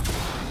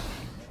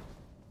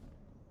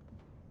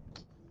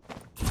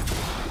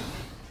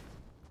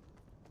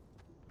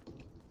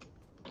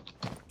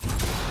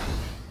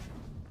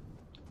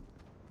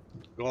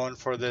 Going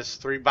for this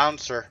 3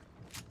 bouncer,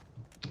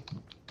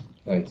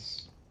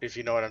 Nice. if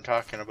you know what I'm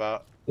talking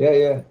about. Yeah,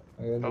 yeah.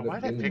 I But ended up why'd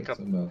I getting pick it up?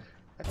 somehow.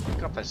 I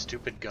pick up a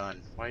stupid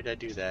gun. Why did I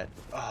do that?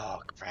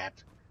 Oh crap!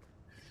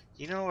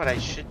 You know what I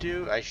should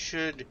do? I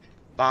should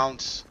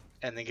bounce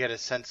and then get a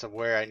sense of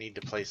where I need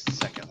to place the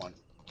second one.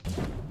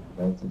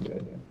 That's a good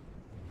idea.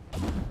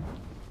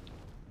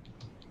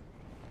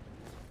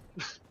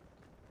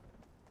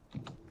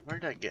 Where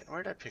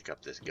did I pick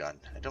up this gun?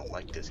 I don't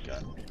like this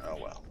gun. Oh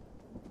well.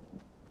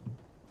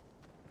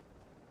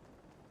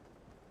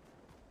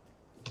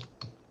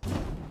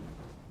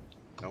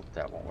 Nope,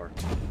 that won't work.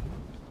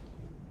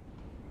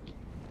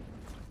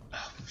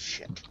 Oh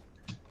shit.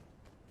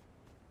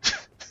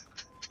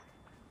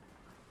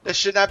 This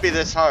should not be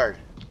this hard.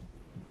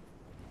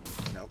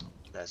 Nope,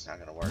 that's not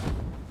gonna work.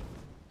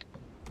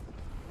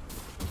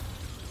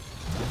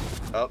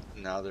 Oh,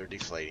 now they're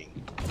deflating.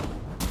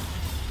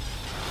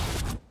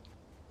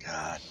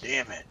 God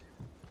damn it.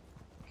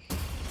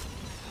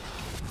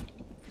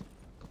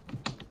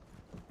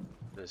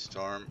 The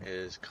storm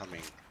is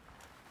coming.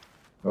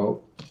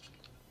 Oh.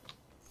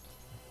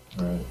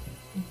 All right.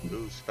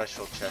 Ooh,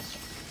 special chest.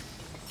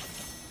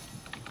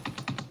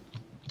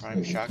 Prime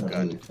Maybe it's not really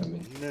shotgun.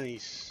 coming.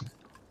 Nice.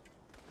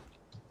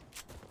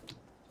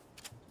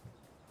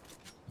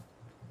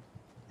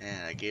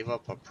 And I gave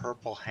up a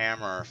purple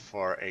hammer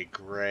for a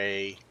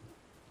gray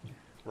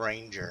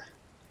ranger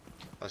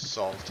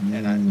assault.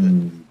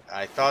 And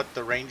I thought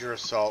the ranger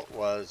assault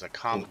was a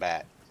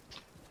combat.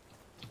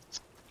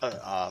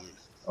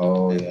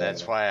 Oh, And yeah.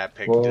 that's why I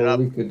picked it Well, up.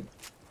 we could.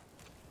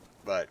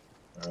 But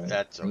All right.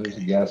 that's Well, there's a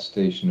okay. gas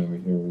station over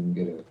here. We can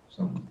get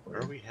something for Where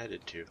are you. we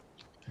headed to?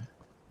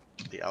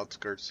 The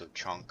outskirts of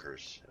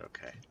Chonkers.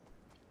 Okay.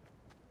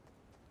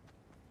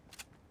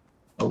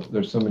 Oh,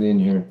 there's somebody in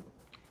here.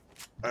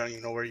 I don't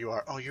even know where you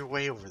are. Oh, you're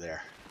way over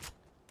there.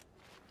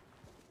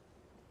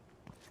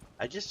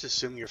 I just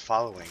assume you're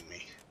following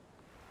me.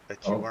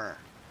 But you weren't.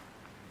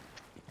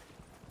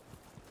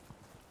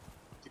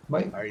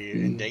 Might Are you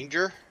be. in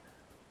danger?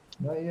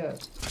 Not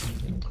yet.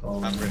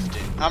 I'm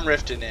rifting. I'm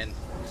rifting in.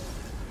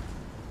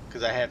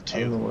 Because I have I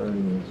don't know 2. where it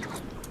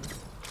is.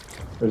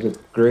 There's a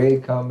gray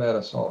combat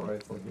assault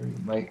rifle here.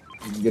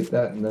 You can get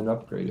that and then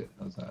upgrade it.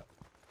 How's that?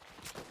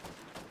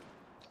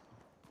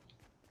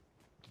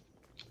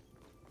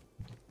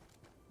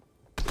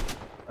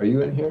 Are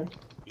you in here?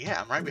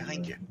 Yeah, I'm right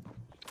behind you.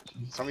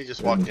 Jesus. Somebody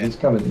just walked in. He's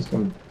coming. He's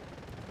coming.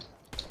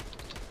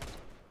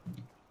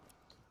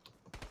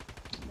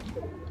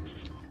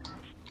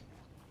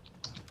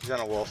 He's on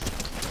a wolf.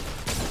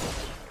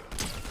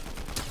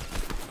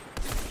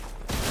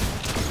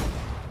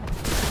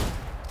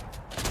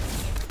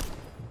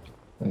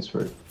 Nice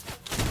work.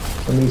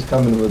 Somebody's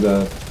coming with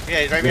a.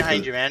 Yeah, he's right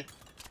behind you, man.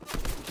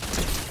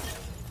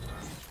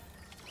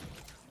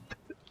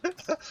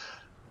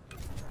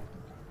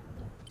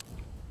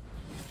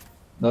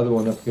 Another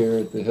one up here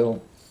at the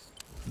hill.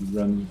 He's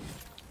running.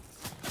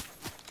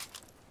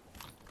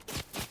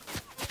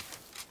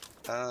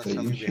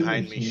 Somebody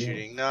behind me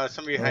shooting. No,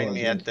 somebody behind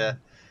me at the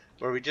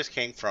where we just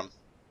came from.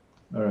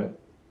 All right.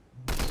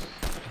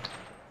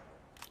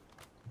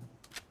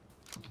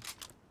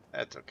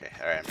 That's okay.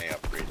 All right, I may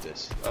upgrade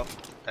this. Oh,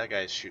 that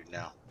guy's shooting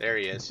now. There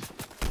he is.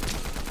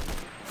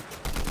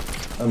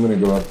 I'm gonna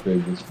go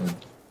upgrade this one.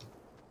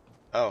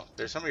 Oh,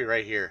 there's somebody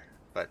right here,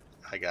 but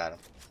I got him.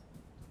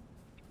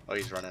 Oh,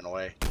 he's running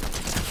away.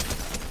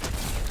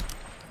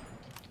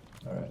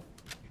 All right.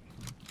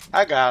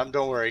 I got him.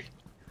 Don't worry.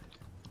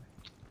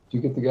 Did you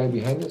get the guy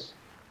behind us?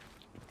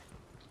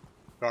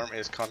 Storm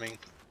is coming.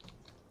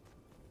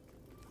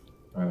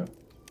 All right.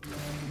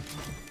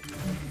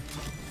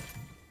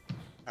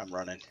 I'm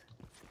running.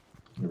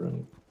 You're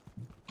running.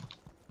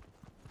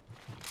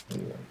 There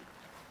you are.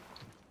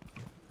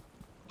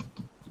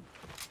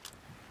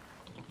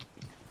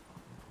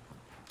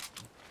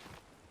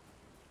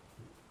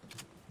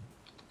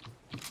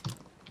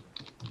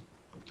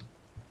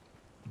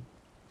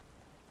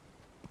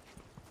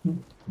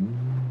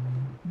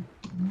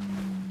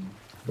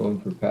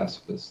 Going for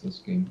pacifist this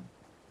game.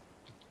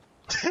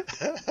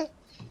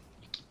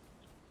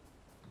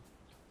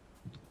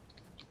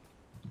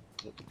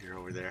 You're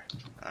over there.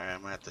 Alright, I'm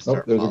gonna have to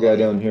start there's a guy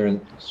down here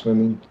and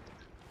swimming.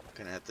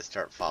 Gonna have to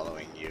start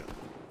following you.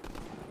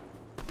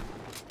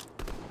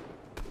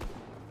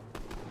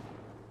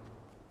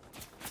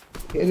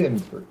 Hit him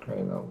for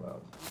crying out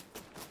loud.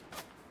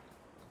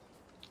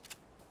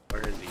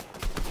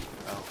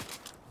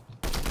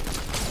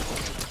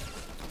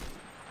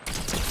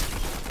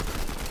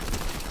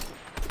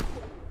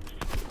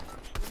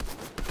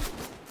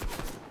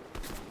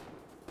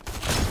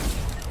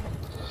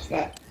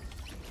 that.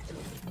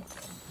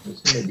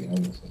 There's somebody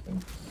behind us, I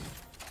think.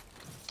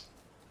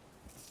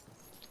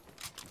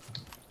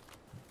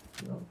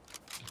 No.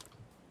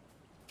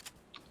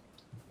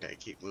 Okay,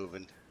 keep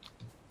moving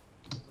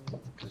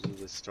because of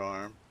the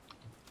storm.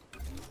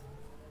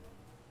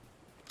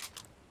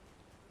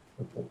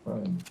 Purple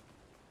prime.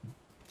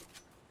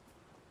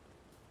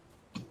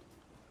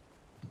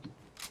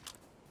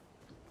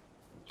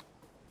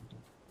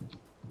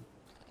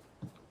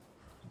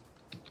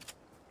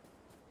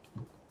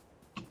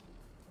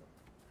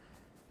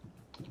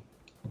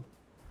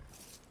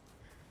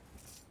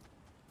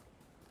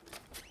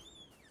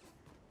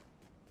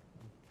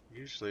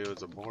 Usually it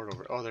was a board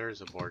over. Oh, there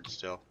is a board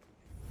still.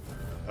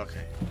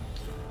 Okay.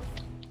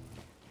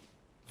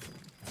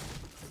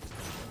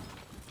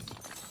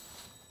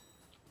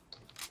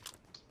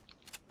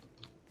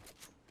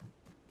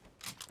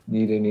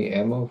 Need any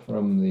ammo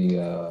from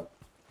the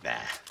Nah.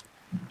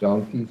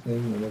 donkey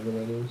thing, whatever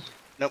that is?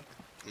 Nope.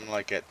 I'm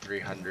like at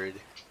 300.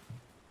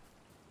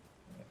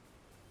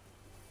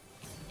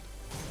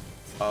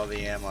 All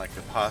the ammo I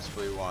could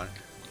possibly want.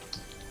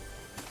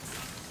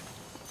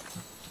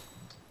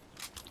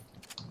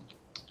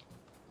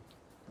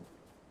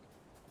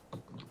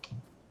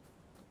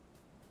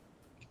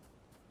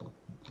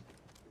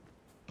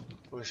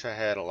 Wish I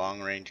had a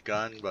long range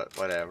gun, but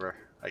whatever.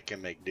 I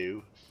can make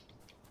do.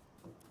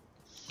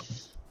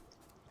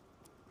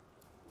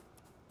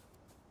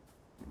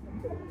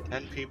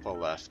 Ten people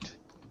left.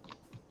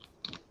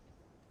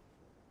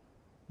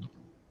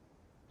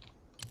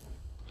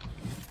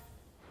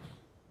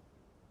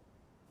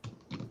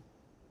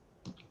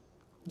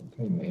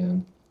 Okay,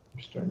 man.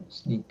 We're starting to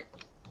sneak.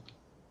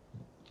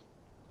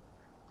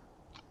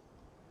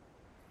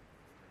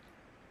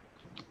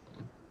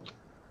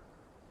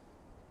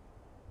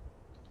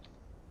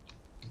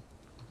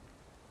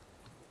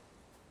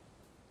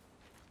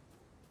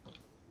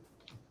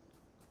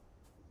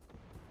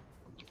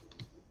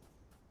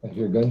 I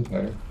hear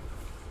gunfire.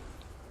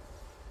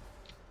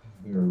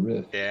 I hear a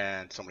rift.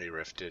 Yeah, and somebody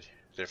rifted.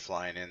 They're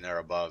flying in there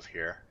above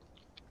here.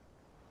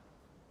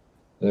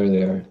 There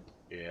they are.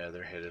 Yeah,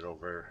 they're headed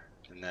over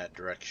in that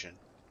direction.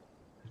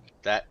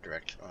 That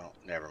direction. Oh,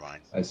 never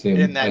mind. I see In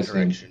them. that I see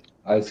them. direction.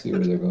 I see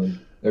where they're going.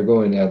 They're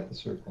going at the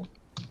circle.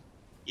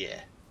 Yeah.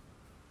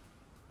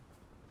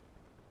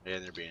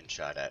 And they're being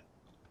shot at.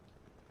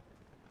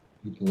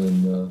 People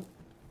in.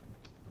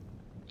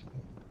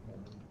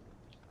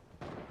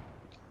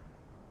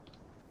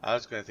 I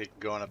was gonna think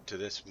going up to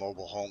this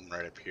mobile home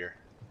right up here.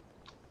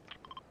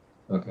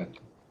 Okay.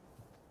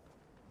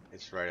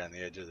 It's right on the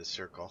edge of the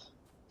circle.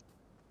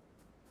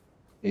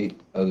 8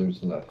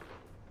 others left.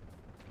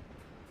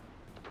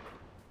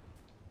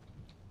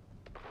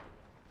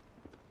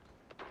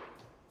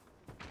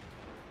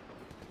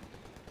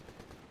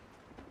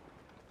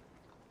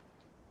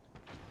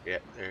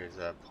 Yep, there's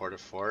a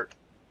Port-a-Fort.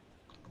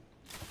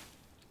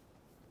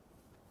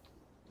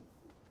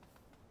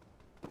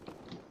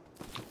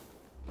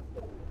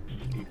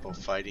 People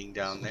fighting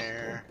down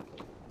there.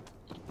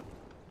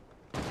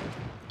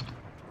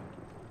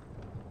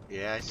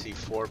 Yeah, I see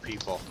 4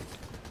 people.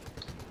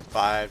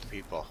 5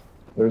 people.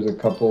 There's a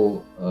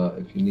couple.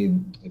 If you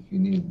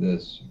need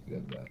this, you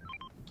could have that.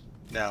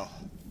 No.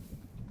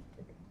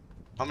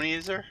 How many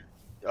is there?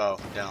 Oh,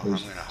 no,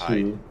 There's I'm gonna 2,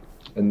 hide.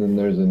 and then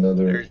there's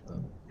another.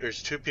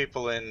 There's 2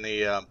 people in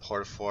the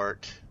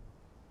Port-a-Fort.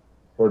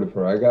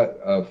 Portifer. I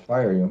got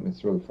fire. You want me to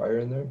throw the fire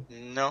in there?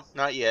 No,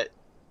 not yet.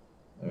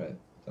 All right.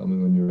 Tell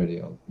me when you're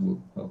ready. I'll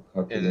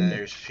huck it And in then there.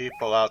 there's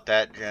people out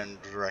that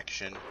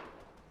direction.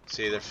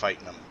 See, they're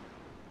fighting them.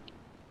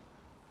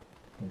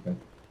 Okay.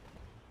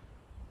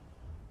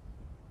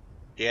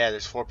 Yeah,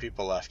 there's 4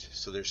 people left.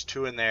 So there's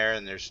 2 in there,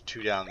 and there's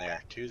 2 down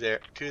there. 2 there,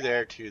 2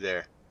 there, 2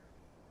 there.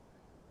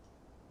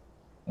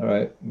 All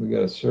right. We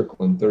got a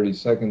circle in 30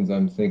 seconds.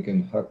 I'm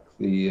thinking huck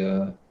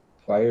the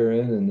fire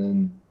in and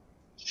then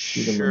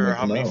shoot them or Sure. make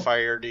How them many out.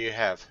 fire do you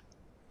have?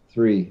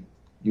 3.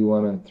 You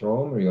want to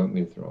throw them or you want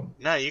me to throw them?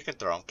 No, you can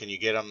throw them. Can you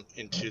get them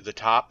into the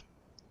top?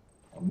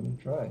 I'm going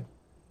to try.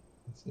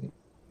 Let's see.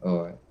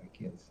 Oh, I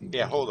can't see.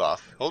 Yeah, hold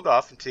off. Hold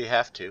off until you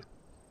have to.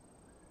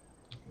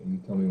 Okay, you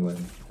tell me when.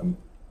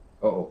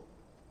 Uh-oh.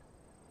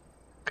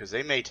 Because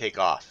they may take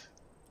off.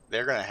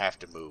 They're going to have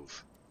to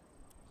move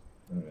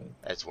All right.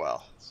 as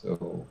well.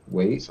 So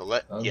wait. So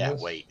wait. On Yeah,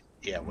 this? wait.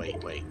 Yeah, wait.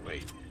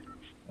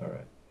 All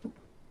right.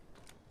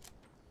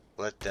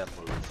 Let them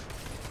move.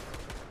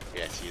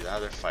 Yeah, see, now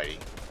they're fighting.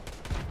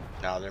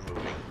 Now they're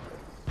moving.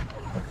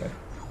 Okay.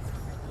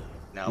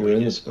 Now You're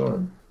in the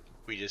storm.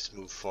 we just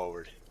move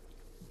forward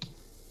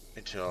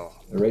until.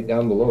 They're right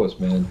down below us,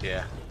 man.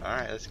 Yeah. All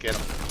right, let's get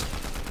them.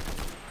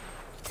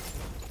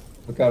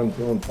 Look at them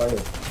throwing fire.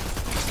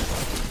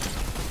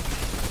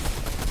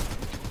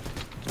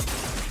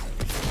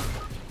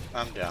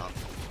 I'm down.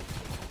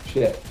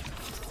 Shit.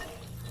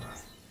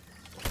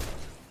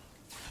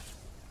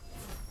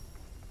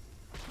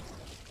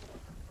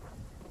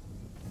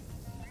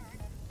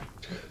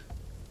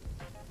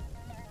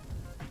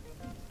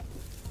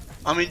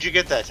 How many did you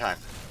get that time?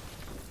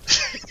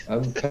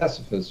 I'm a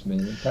pacifist,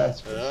 man. I'm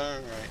pacifist. All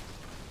right.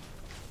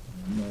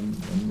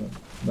 I'm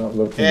not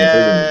looking to hurt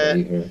Yeah,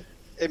 anybody here.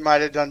 it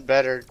might have done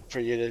better for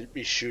you to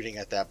be shooting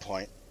at that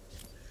point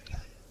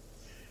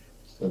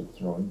Instead of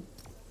throwing.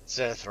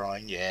 instead of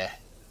throwing. Yeah,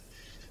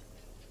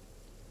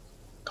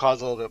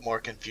 caused a little bit more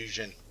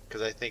confusion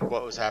because I think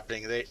what was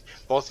happening, they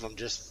both of them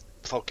just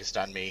focused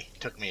on me,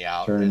 took me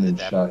out, Turned and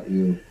shot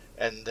you.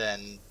 and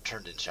then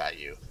turned and shot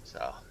you.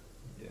 So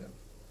Yeah.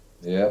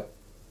 Yep.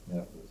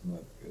 That was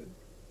not good.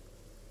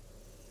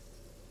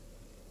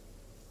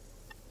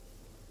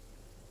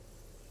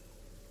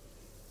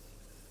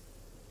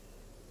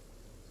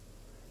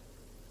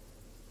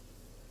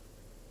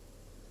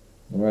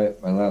 All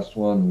right, my last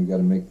one. We got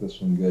to make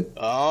this one good.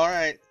 all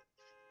right.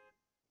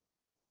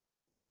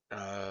 I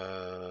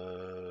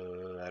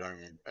don't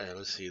remember.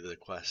 Let's see the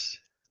quest.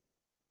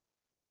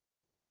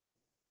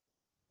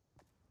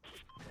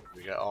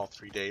 We got all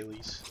 3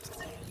 dailies.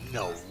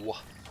 No.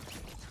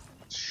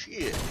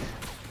 Shit.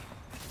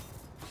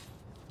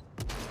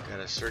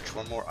 Gotta search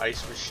one more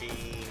ice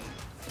machine.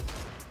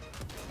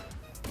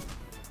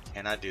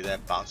 Can I do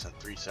that? Bounce on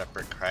 3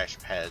 separate crash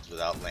pads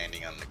without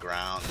landing on the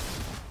ground.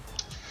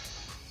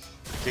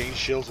 Gain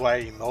shields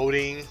while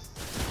emoting.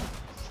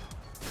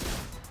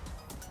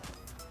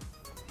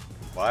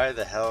 Why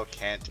the hell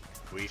can't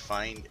we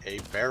find a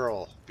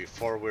barrel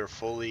before we're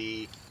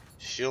fully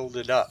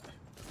shielded up?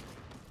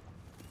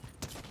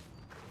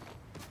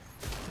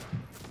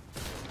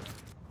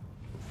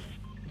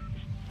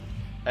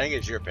 I think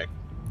it's your pick.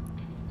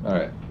 All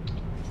right.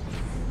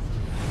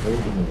 Wait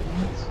a minute.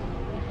 Let's see.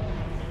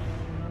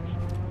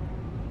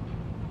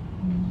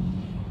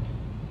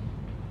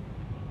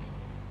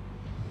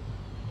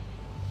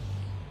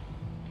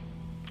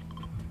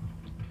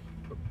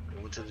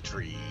 Go to the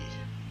tree.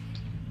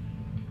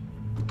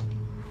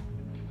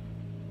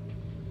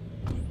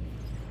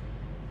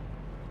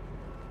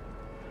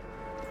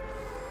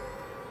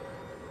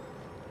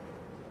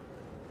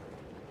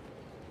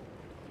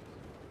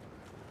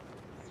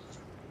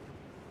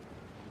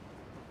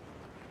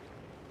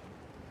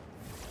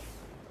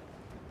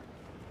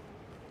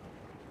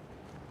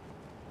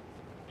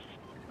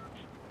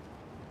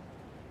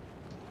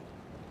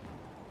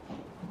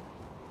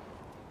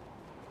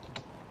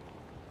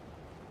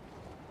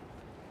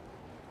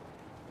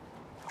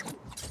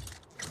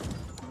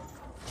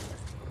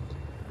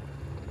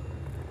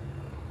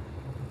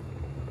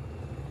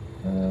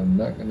 I'm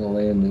not going to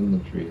land in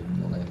the tree. I'm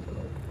going to land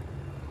below.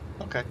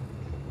 Okay.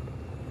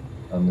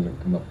 I'm going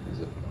to come up the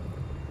zip line.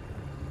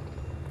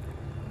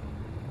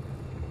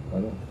 I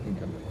don't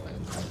think I'm going to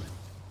land there.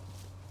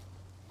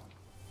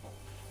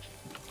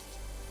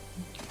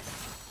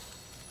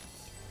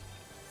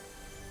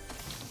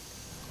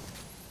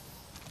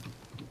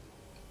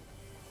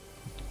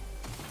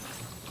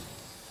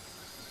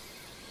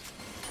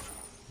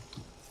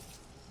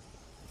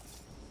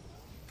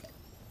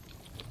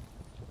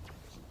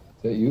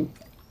 Is that you?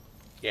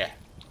 Yeah.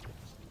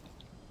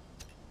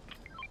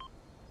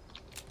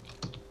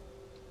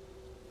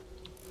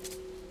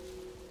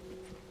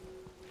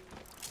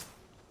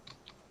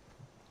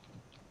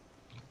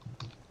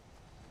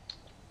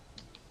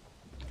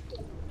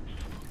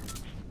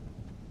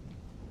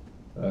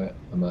 All right,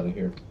 I'm out of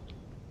here.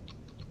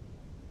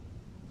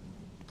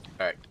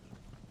 Alright.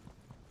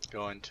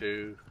 Going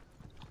to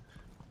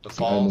the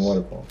Behind the falls.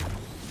 waterfall.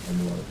 Behind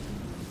the waterfall.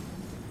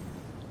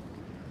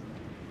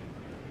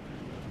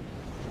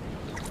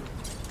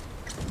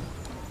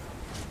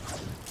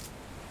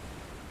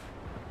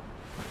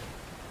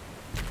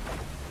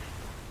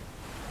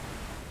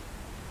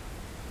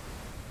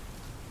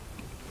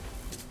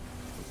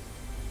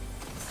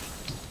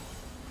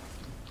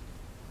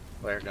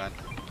 Flare gun.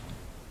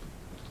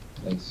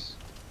 Nice.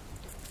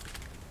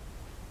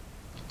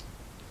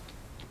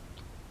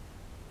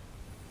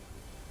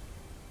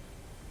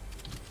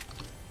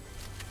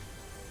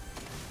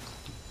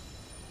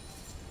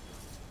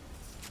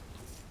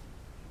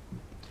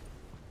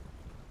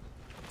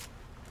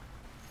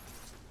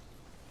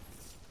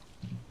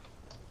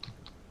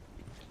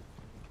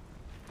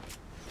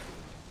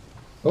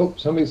 Oh,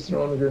 somebody's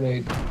throwing a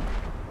grenade.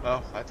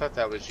 Oh, I thought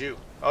that was you.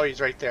 Oh, he's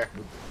right there.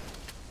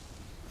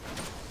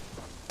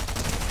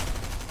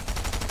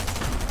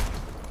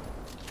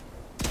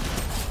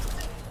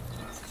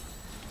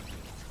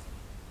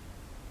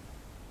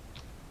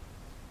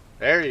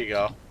 There you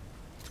go.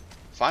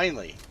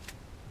 Finally.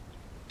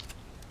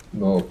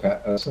 No,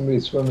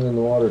 somebody's swimming in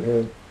the water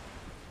here.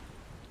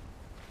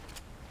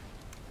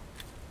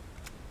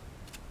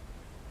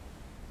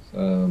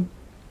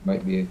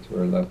 Might be to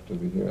our left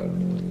over here. I don't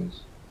know where he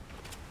is.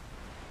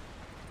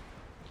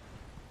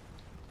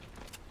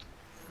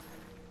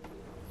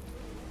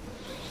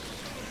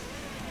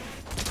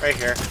 Right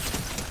here.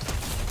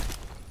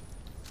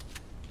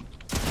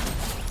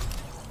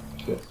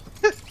 Shit.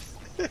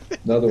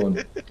 Another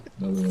one.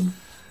 Another one.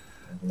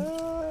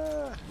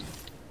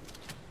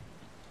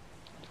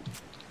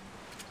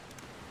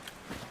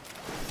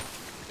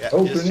 Yeah,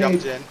 Oh, just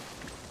grenade. jumped in.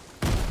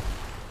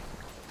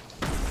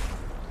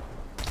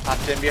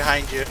 Hopped in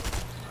behind you.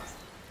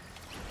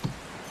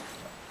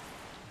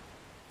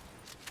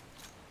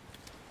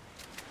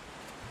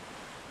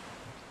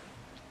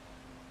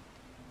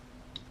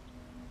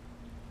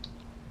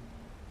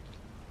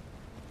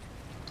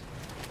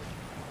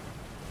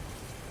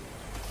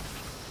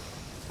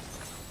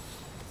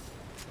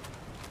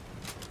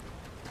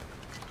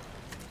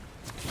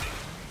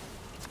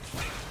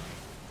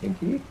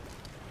 Pinky?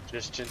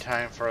 Just in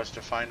time for us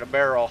to find a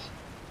barrel.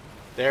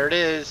 There it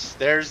is.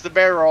 There's the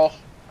barrel.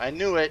 I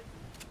knew it.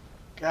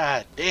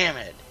 God damn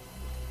it.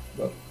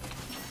 Look.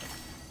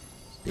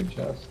 It's a good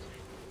chest.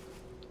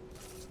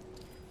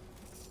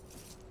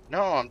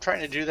 No, I'm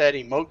trying to do that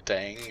emote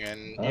thing, and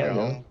you I know.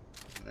 know,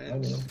 I know.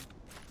 it's.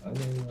 I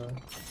know you are.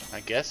 I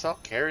guess I'll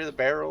carry the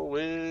barrel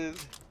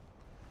with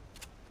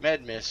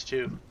med mist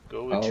too.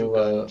 Go with two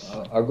guns.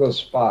 I'll go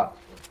spot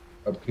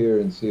up here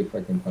and see if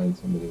I can find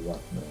somebody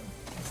walking around.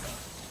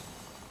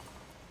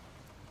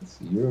 Let's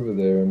see, you're over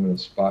there. I'm gonna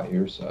spot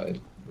your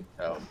side.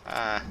 Oh,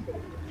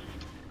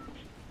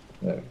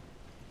 There.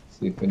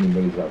 See if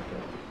anybody's out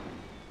there.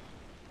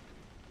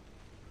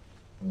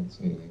 I don't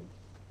see anything.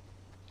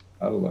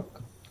 Out of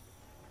luck.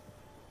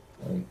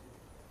 Right.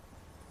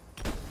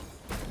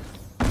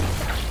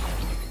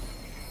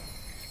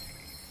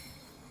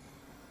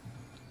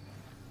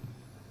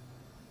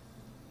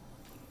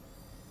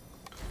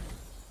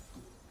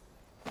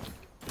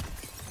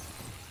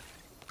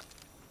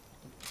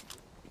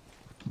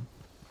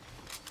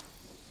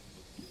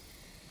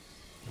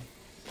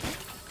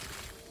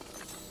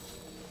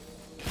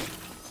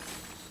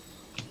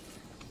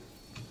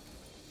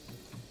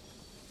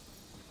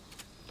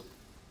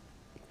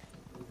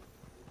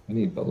 I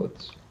need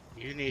bullets.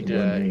 you need The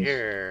one to is-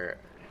 here.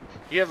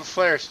 You have a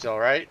flare still,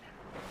 right?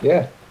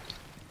 Yeah.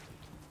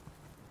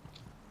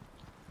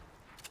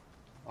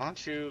 Why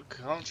don't you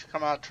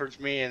come out towards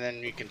me, and then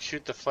you can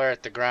shoot the flare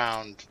at the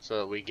ground so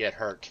that we get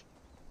hurt.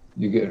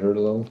 You get hurt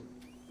alone?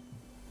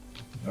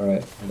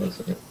 Alright, hold on a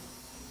second.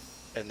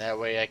 And that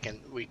way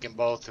we can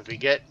both, if we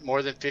get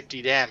more than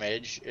 50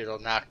 damage, it'll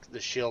knock the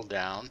shield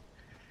down,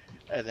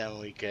 and then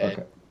we can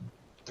Okay.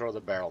 throw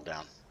the barrel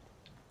down.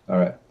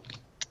 Alright.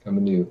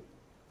 Coming to you.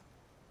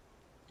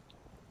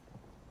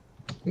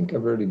 I think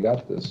I've already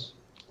got this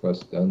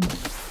quest done.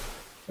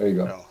 There you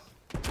go. No.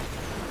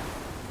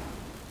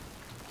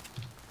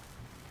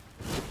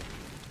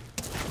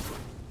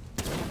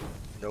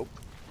 Nope.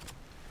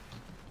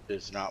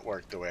 Does not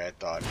work the way I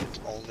thought.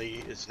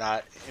 It's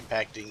not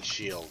impacting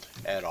shield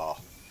at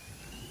all.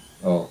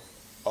 Oh,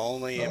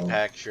 Only Oh.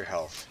 impacts your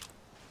health.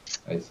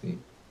 I see.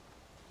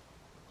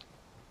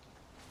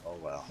 Oh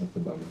well. That's a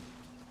bummer.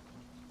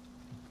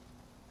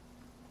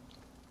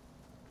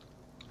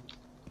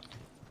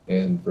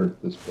 And burnt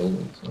this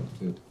building some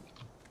too.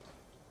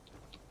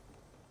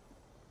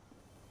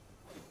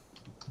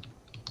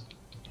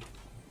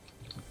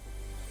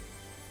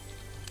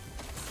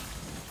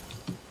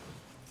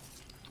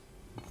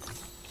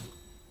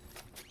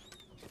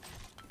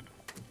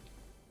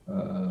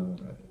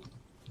 Right.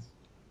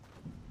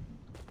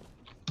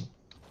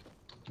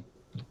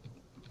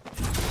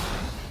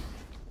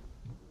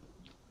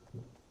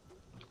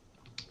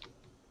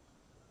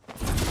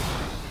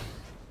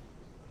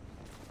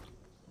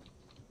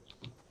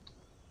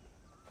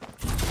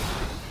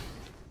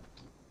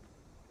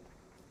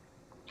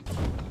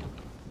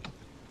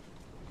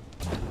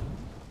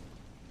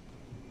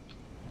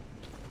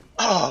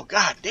 Oh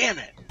god damn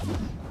it!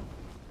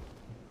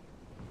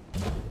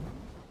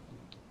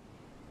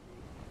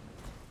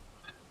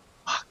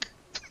 Fuck.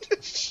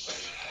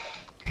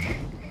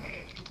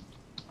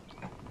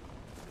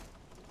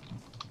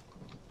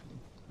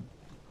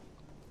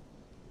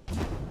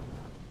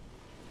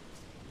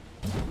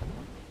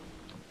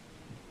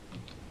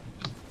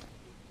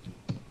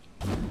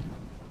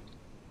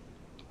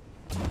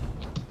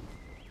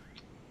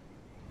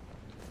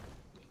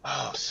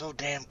 Oh, so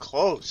damn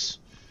close.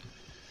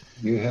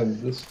 You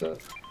have this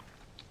stuff.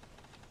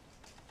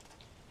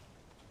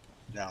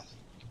 No.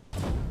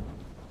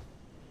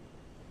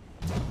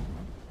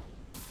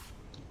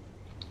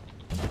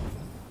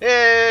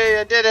 Hey,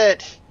 I did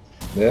it!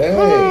 Hey!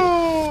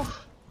 Woo!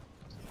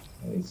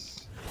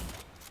 Nice.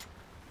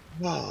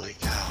 Holy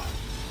cow.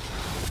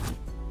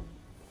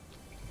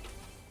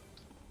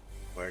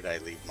 Where'd I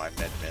leave my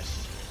med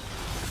mist?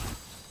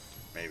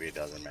 Maybe it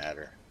doesn't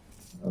matter.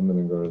 I'm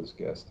gonna go to this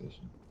gas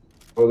station.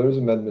 Oh, there's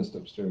a med mist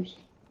upstairs.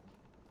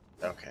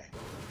 Okay.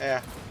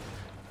 Yeah.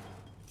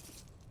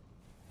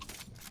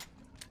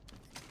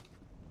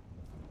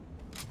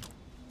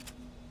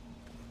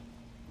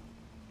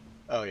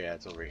 Oh yeah,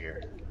 it's over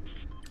here.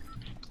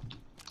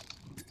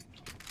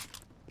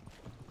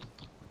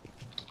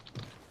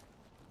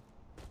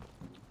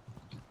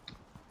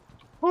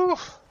 Whew.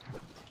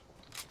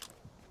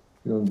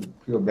 Feel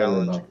better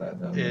Challenge about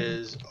that now.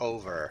 is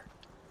over.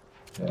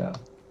 Yeah.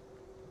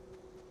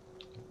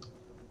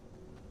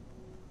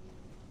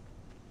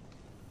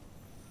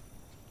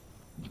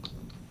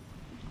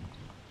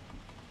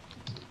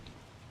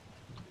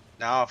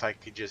 Now if I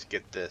could just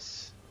get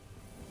this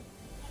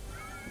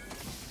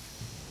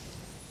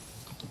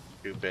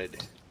stupid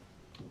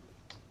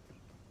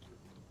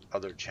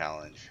other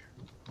challenge.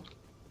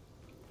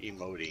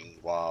 Emoting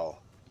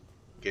while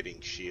getting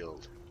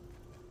shield.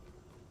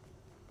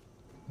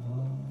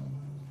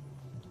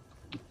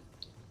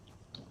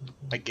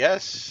 I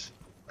guess.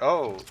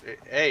 Oh,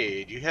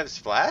 hey, do you have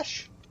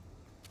splash?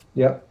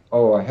 Yep.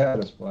 Oh, I had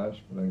a splash,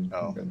 but I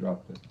Oh. think I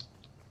dropped it.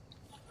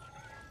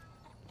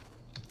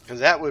 Because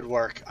that would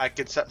work. I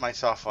could set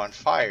myself on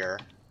fire.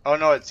 Oh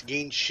no, it's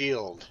gain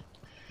shield.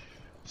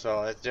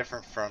 So it's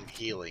different from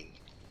healing.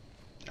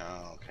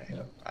 Oh, okay.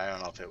 Yeah. I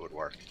don't know if it would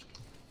work.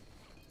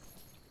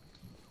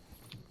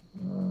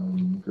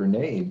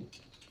 Grenade.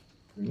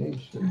 Grenade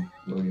should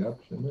blow you up,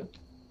 shouldn't it?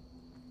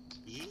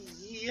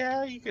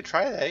 Yeah, you could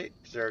try that.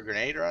 Is there a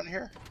grenade around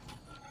here?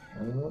 I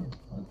don't know.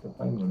 I'll have to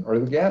find one. Or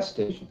the gas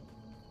station.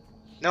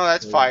 No,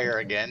 that's There's fire the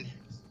again.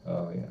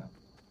 Oh, yeah.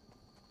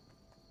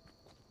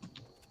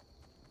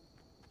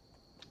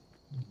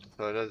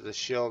 So the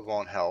shield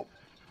won't help.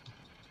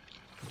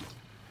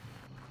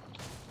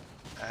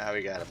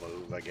 We gotta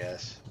move, I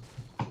guess.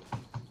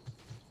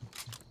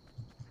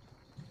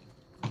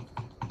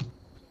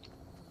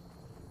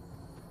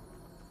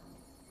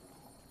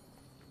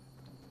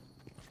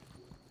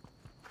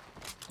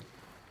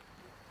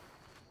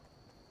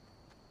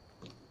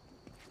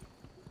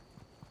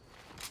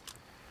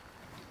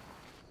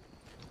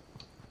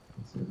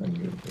 Let's see if I can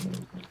get a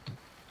grenade.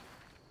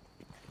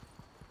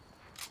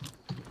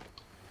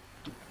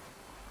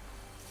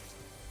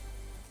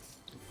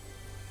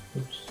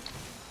 Oops.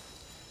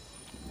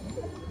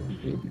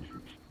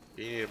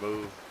 You need to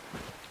move.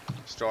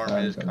 Storm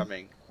I'm is coming.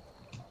 coming.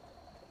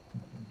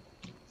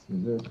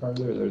 Is there a car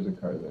there? There's a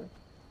car there.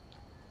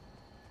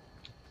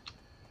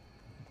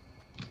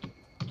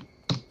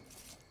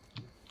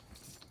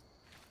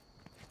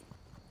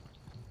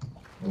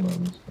 Hold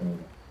on, this guy.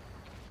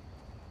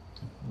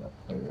 Not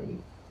quite ready.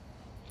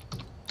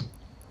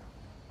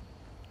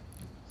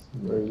 See,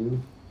 where are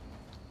you?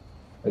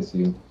 I see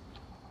you.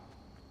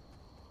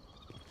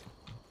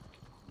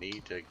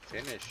 Need to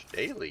finish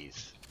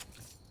dailies.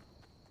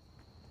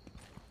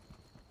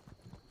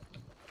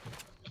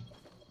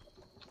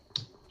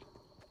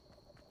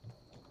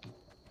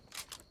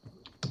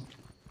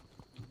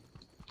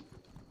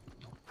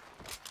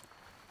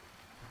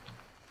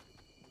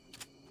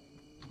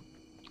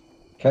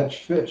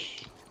 Catch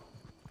fish.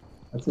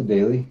 That's a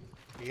daily.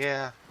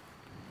 Yeah.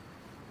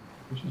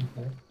 Fishing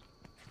tag.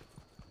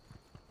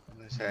 I'm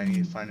gonna say I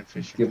need to find a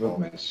fishing Give up pole.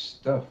 my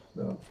stuff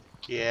though.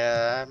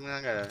 Yeah, I'm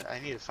not gonna. I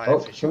need to find a Oh,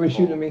 fishing somebody's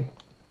pole. shooting at me.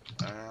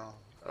 Oh,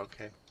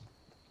 okay.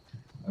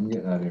 I'm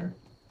getting out of here.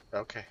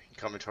 Okay, you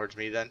coming towards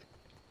me then?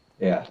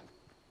 Yeah.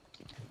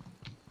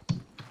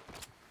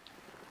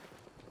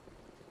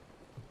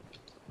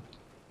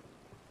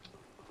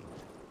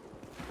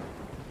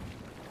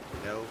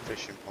 No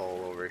fishing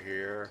pole over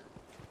here.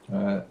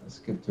 Let's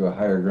get to a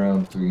higher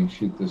ground so we can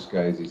shoot this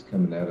guy as he's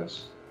coming at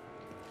us.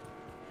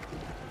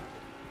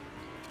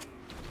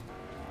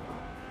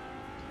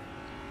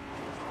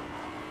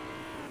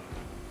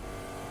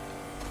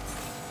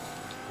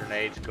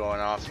 Grenades going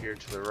off here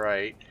to the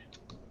right,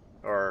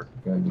 or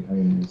Guy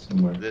behind me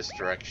somewhere. this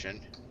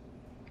direction.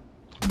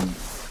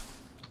 Let's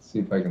see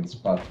if I can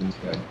spot this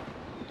guy.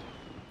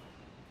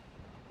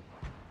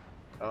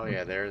 Oh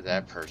yeah, there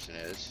that person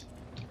is.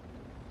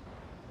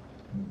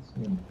 Let's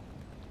see him.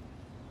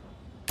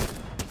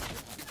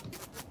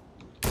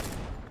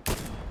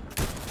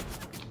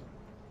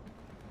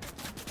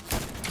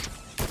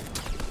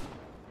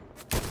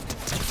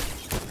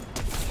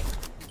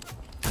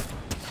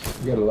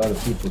 We got a lot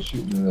of people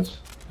shooting at us.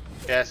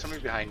 Yeah,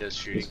 somebody behind us This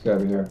shooting. guy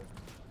over here.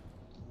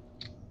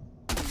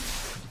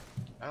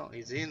 Oh,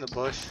 he's in the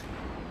bush.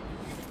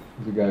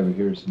 There's a guy over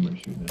here somewhere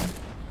shooting at us.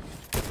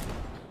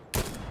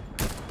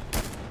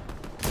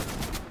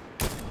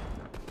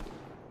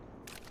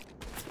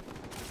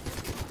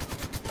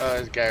 Oh,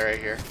 there's a guy right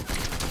here.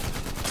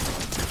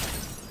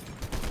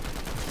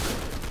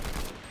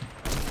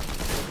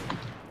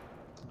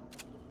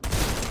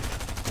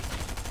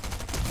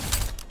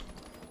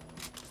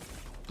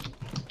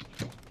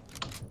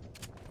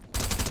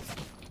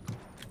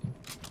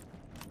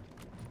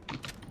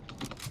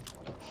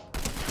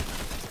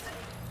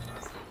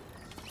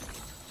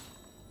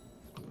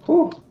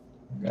 Whew.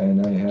 The guy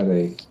and I had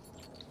a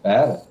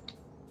battle.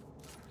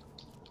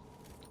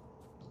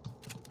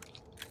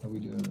 How we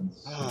doing?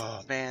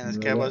 Oh man, this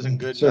guy Really? wasn't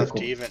good enough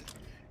to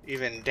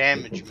even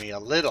damage me a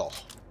little.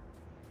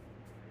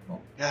 Oh.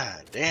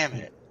 God damn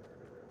it.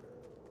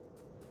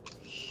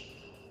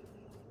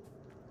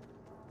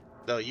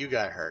 Though you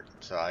got hurt,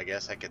 so I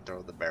guess I could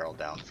throw the barrel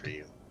down for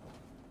you.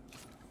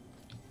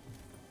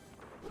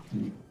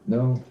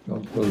 No,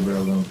 don't throw the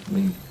barrel down for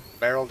me.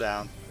 Barrel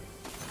down.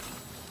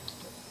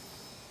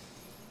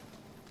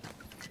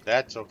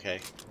 That's okay.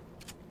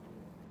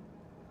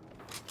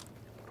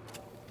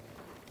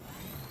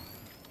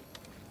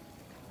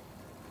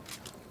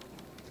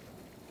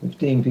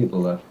 $15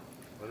 people left.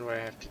 What do I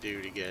have to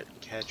do to get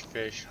catch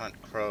fish, hunt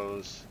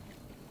crows,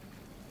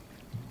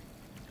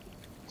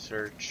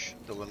 search,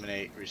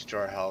 eliminate,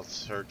 restore health,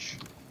 search,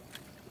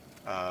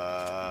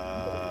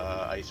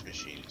 ice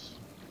machines.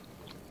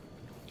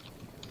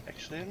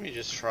 Actually, let me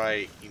just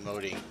try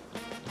emoting.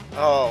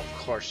 Oh, of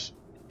course.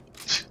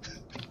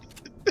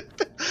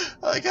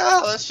 Like,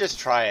 oh, let's just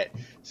try it.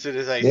 As soon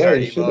as I start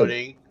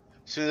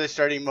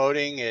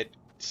emoting, it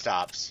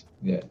stops.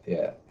 Yeah.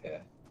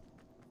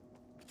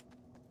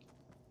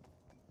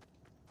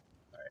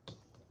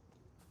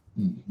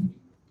 Mm-hmm.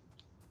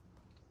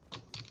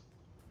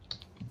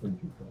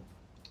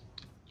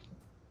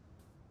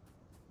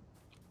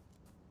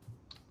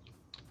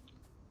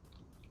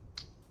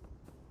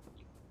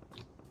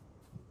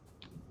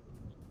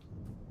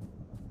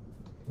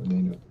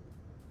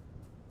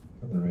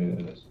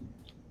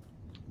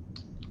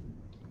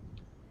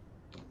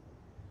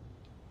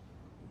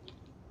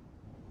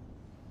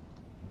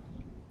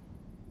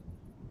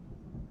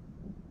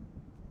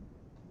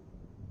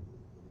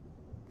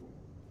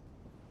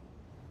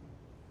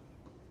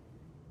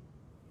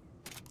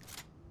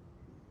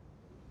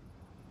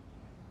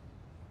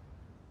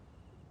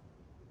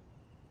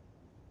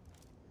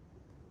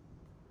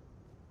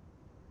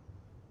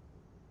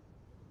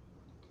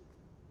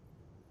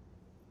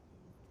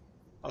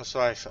 Also,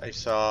 I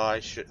saw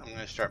I'm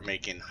gonna start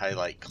making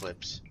highlight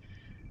clips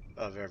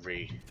of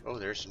every. Oh,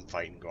 there's some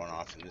fighting going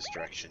off in this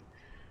direction.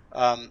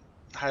 Um,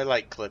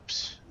 Highlight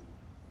clips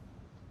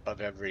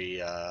of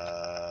every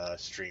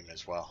stream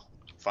as well.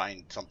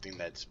 Find something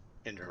that's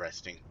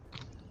interesting.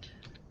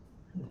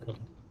 Okay.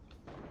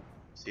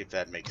 See if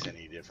that makes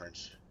any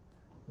difference.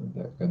 Where'd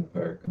that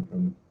gunfire come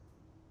from?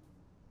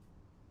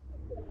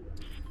 All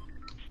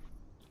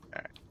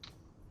right.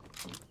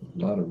 A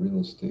lot of real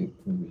estate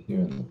over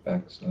here on the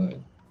back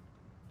side.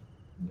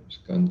 And there's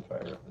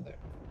gunfire over there.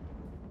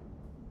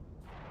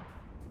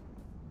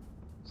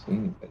 See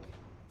anybody?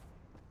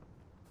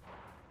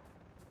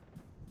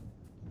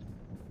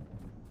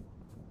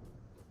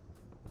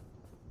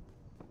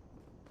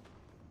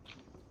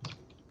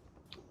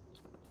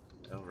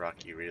 No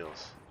rocky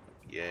reels.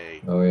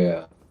 Yay. Oh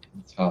yeah,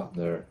 it's hot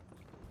there.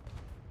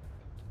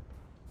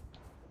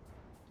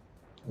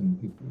 And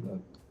people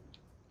left.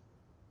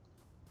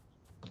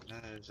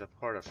 There's a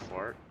porta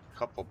fort.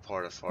 Couple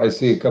porta I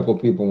see a forts. couple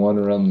people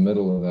wandering around the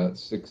middle of that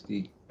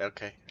 60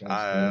 Okay.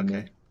 guy standing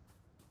Okay. there.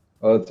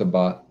 Oh, it's a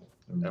bot.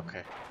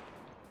 Okay.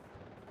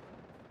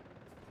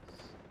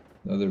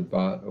 Another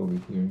bot over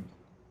here.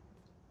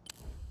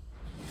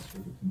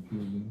 Sort of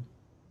confusing.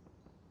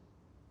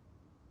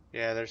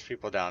 Yeah, there's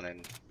people down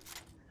in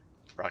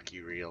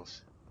rocky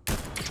reels.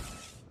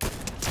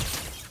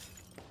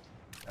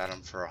 Got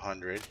him for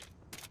 100.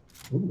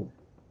 Ooh,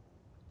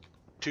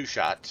 2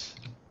 shots.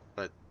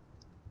 But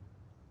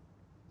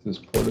is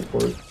this porta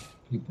fort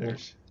people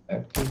there's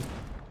active?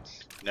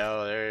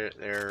 no.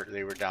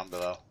 They were down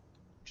below.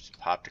 Just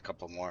popped a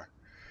couple more.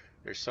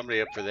 There's somebody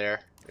up for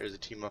there. There's a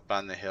team up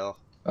on the hill.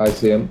 I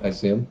see him. I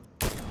see him.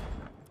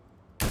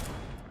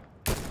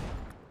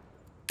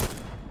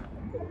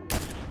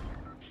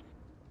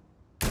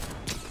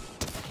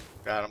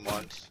 Got him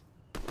once.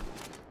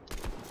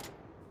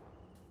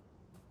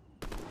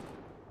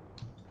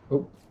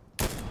 Oh.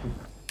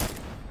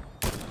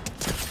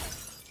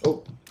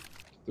 Oh.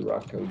 The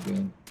rock goes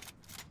in.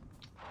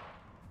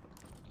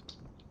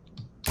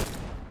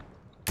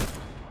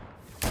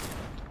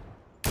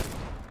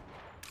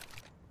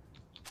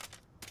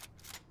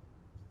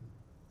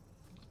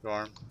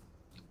 Storm.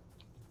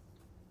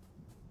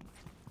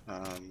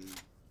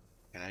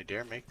 Can I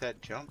dare make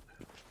that jump?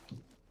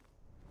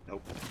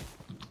 Nope.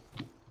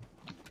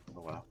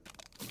 Oh well.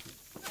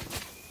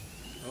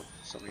 Oh,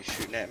 somebody's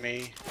shooting at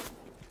me.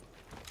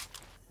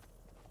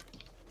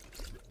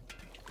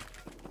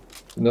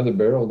 Another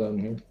barrel down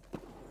here.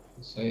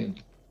 Just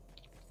saying.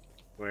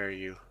 Where are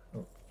you?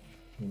 Oh,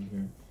 over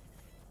here.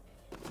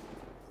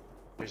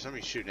 There's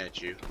somebody shooting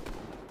at you.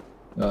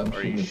 No, I'm Or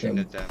are you shooting shooting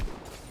at at them.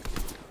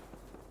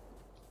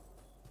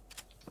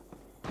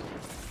 them?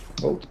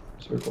 Oh,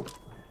 circle.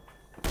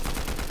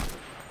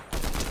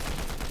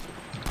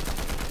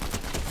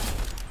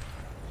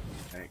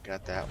 Alright,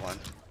 got that one.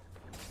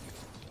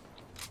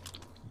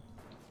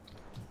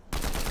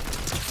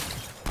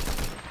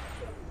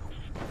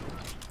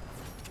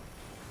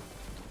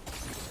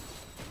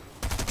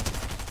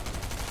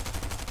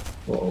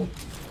 Uh-oh.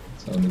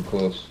 Sounded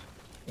close.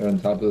 They're on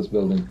top of this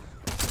building.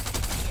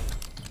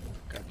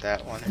 Got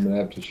that one. I'm gonna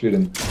have to shoot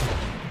him.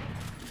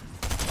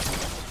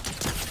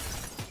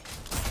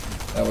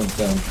 That one's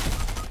down.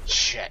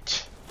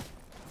 Shit.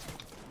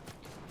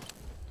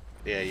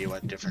 Yeah, you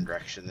went a different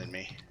direction than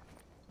me.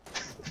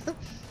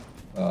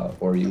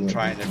 Or you I'm went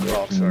trying to different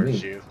crawl direction than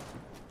towards me. you.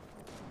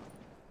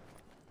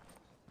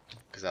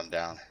 Because I'm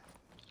down.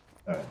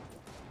 Alright.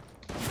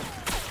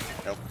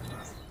 Nope.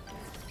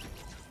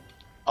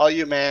 All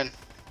you, man.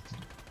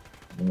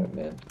 Alright,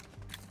 man.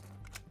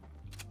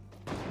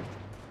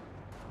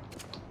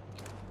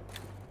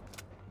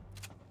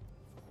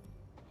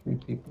 Three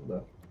people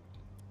left.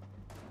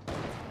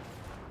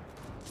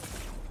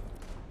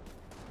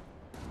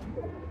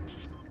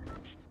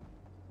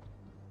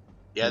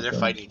 Yeah, they're Okay.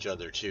 fighting each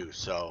other too,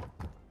 so.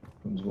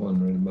 Comes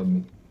one right above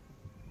me.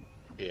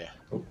 Yeah.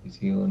 Oh, he's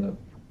healing up.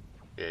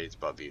 Yeah, he's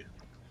above you.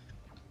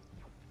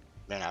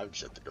 Man, I would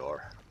shut the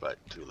door, but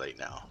too late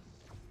now.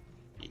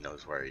 He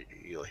knows where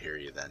he'll hear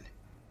you then.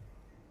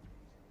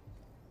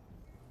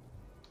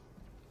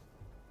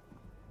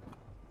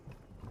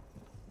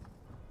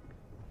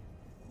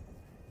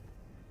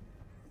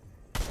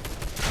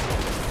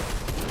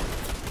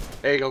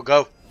 There you go,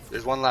 go.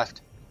 There's one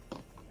left.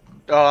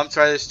 Oh, I'm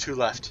sorry, there's 2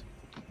 left.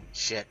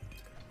 Shit.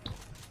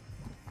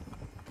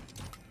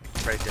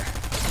 Right there.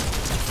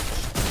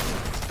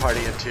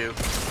 Party of 2.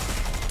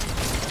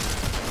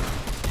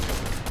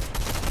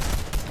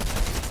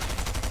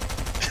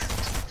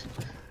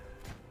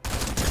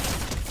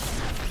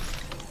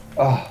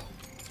 Ah,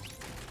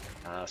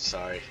 Oh,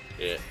 sorry.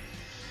 Yeah.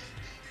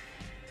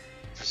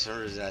 For some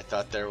reason, I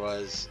thought there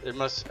was. It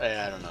must.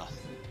 I don't know.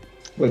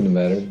 wouldn't have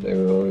mattered.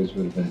 There always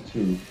would have been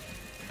two.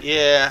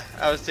 Yeah,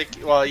 I was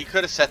thinking. Well, you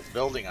could have set the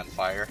building on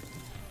fire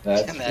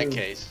That's in that true.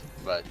 case,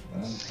 but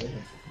Okay.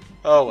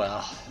 oh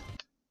well.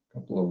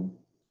 Couple of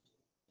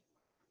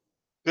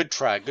Good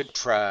try. Good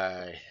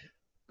try.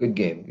 good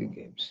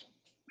games.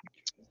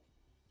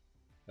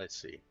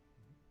 Let's see.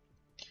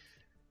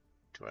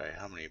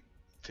 How many?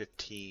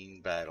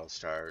 15 battle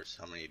stars.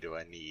 How many do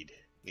I need?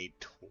 Need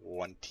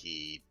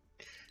 20.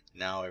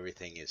 Now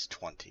everything is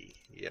 20.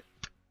 Yep.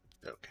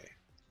 Okay.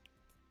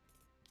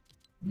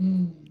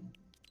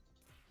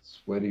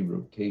 Sweaty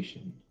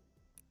rotation.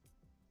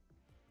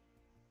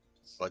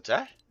 What's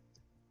that?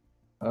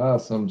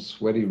 Some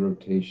sweaty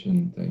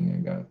rotation thing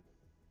I got.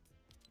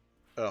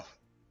 Oh.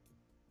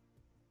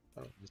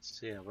 Oh, let's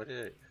see. What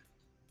did I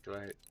do?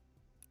 I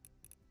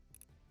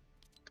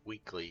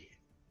weekly.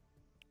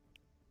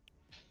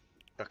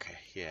 Okay,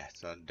 yeah.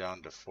 So I'm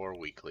down to 4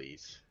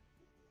 weeklies.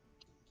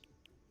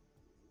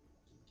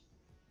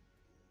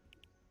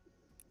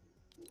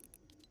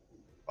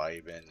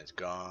 Vibin is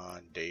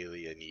gone.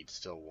 Daily, I need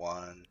still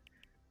 1.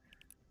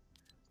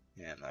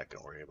 Yeah, I'm not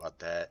gonna worry about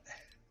that.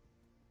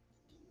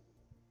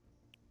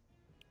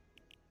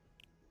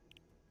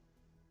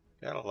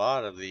 Got a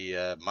lot of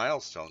the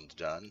milestones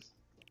done.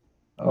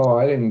 Oh,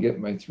 I didn't get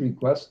my 3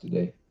 quests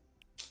today.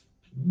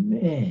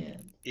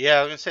 Man. Yeah,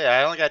 I was gonna say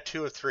I only got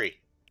 2 of 3.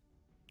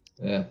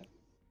 Yeah.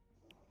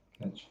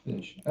 Catch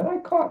fish. And I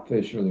caught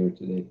fish earlier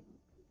today. What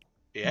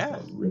Yeah.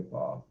 a rip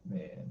off,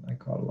 man. I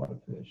caught a lot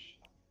of fish.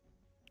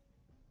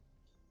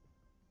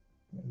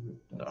 I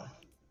ripped Oh, off.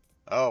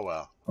 oh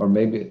well. Or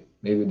maybe it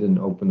didn't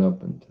open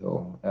up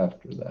until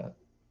after that.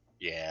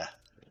 Yeah.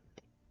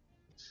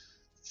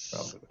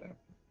 Probably what happened.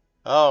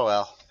 Oh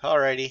well.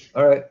 Alrighty.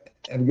 All right.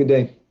 Have a good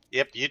day.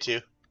 Yep, you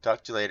too.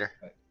 Talk to you later.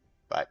 Bye.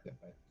 Bye. Yeah.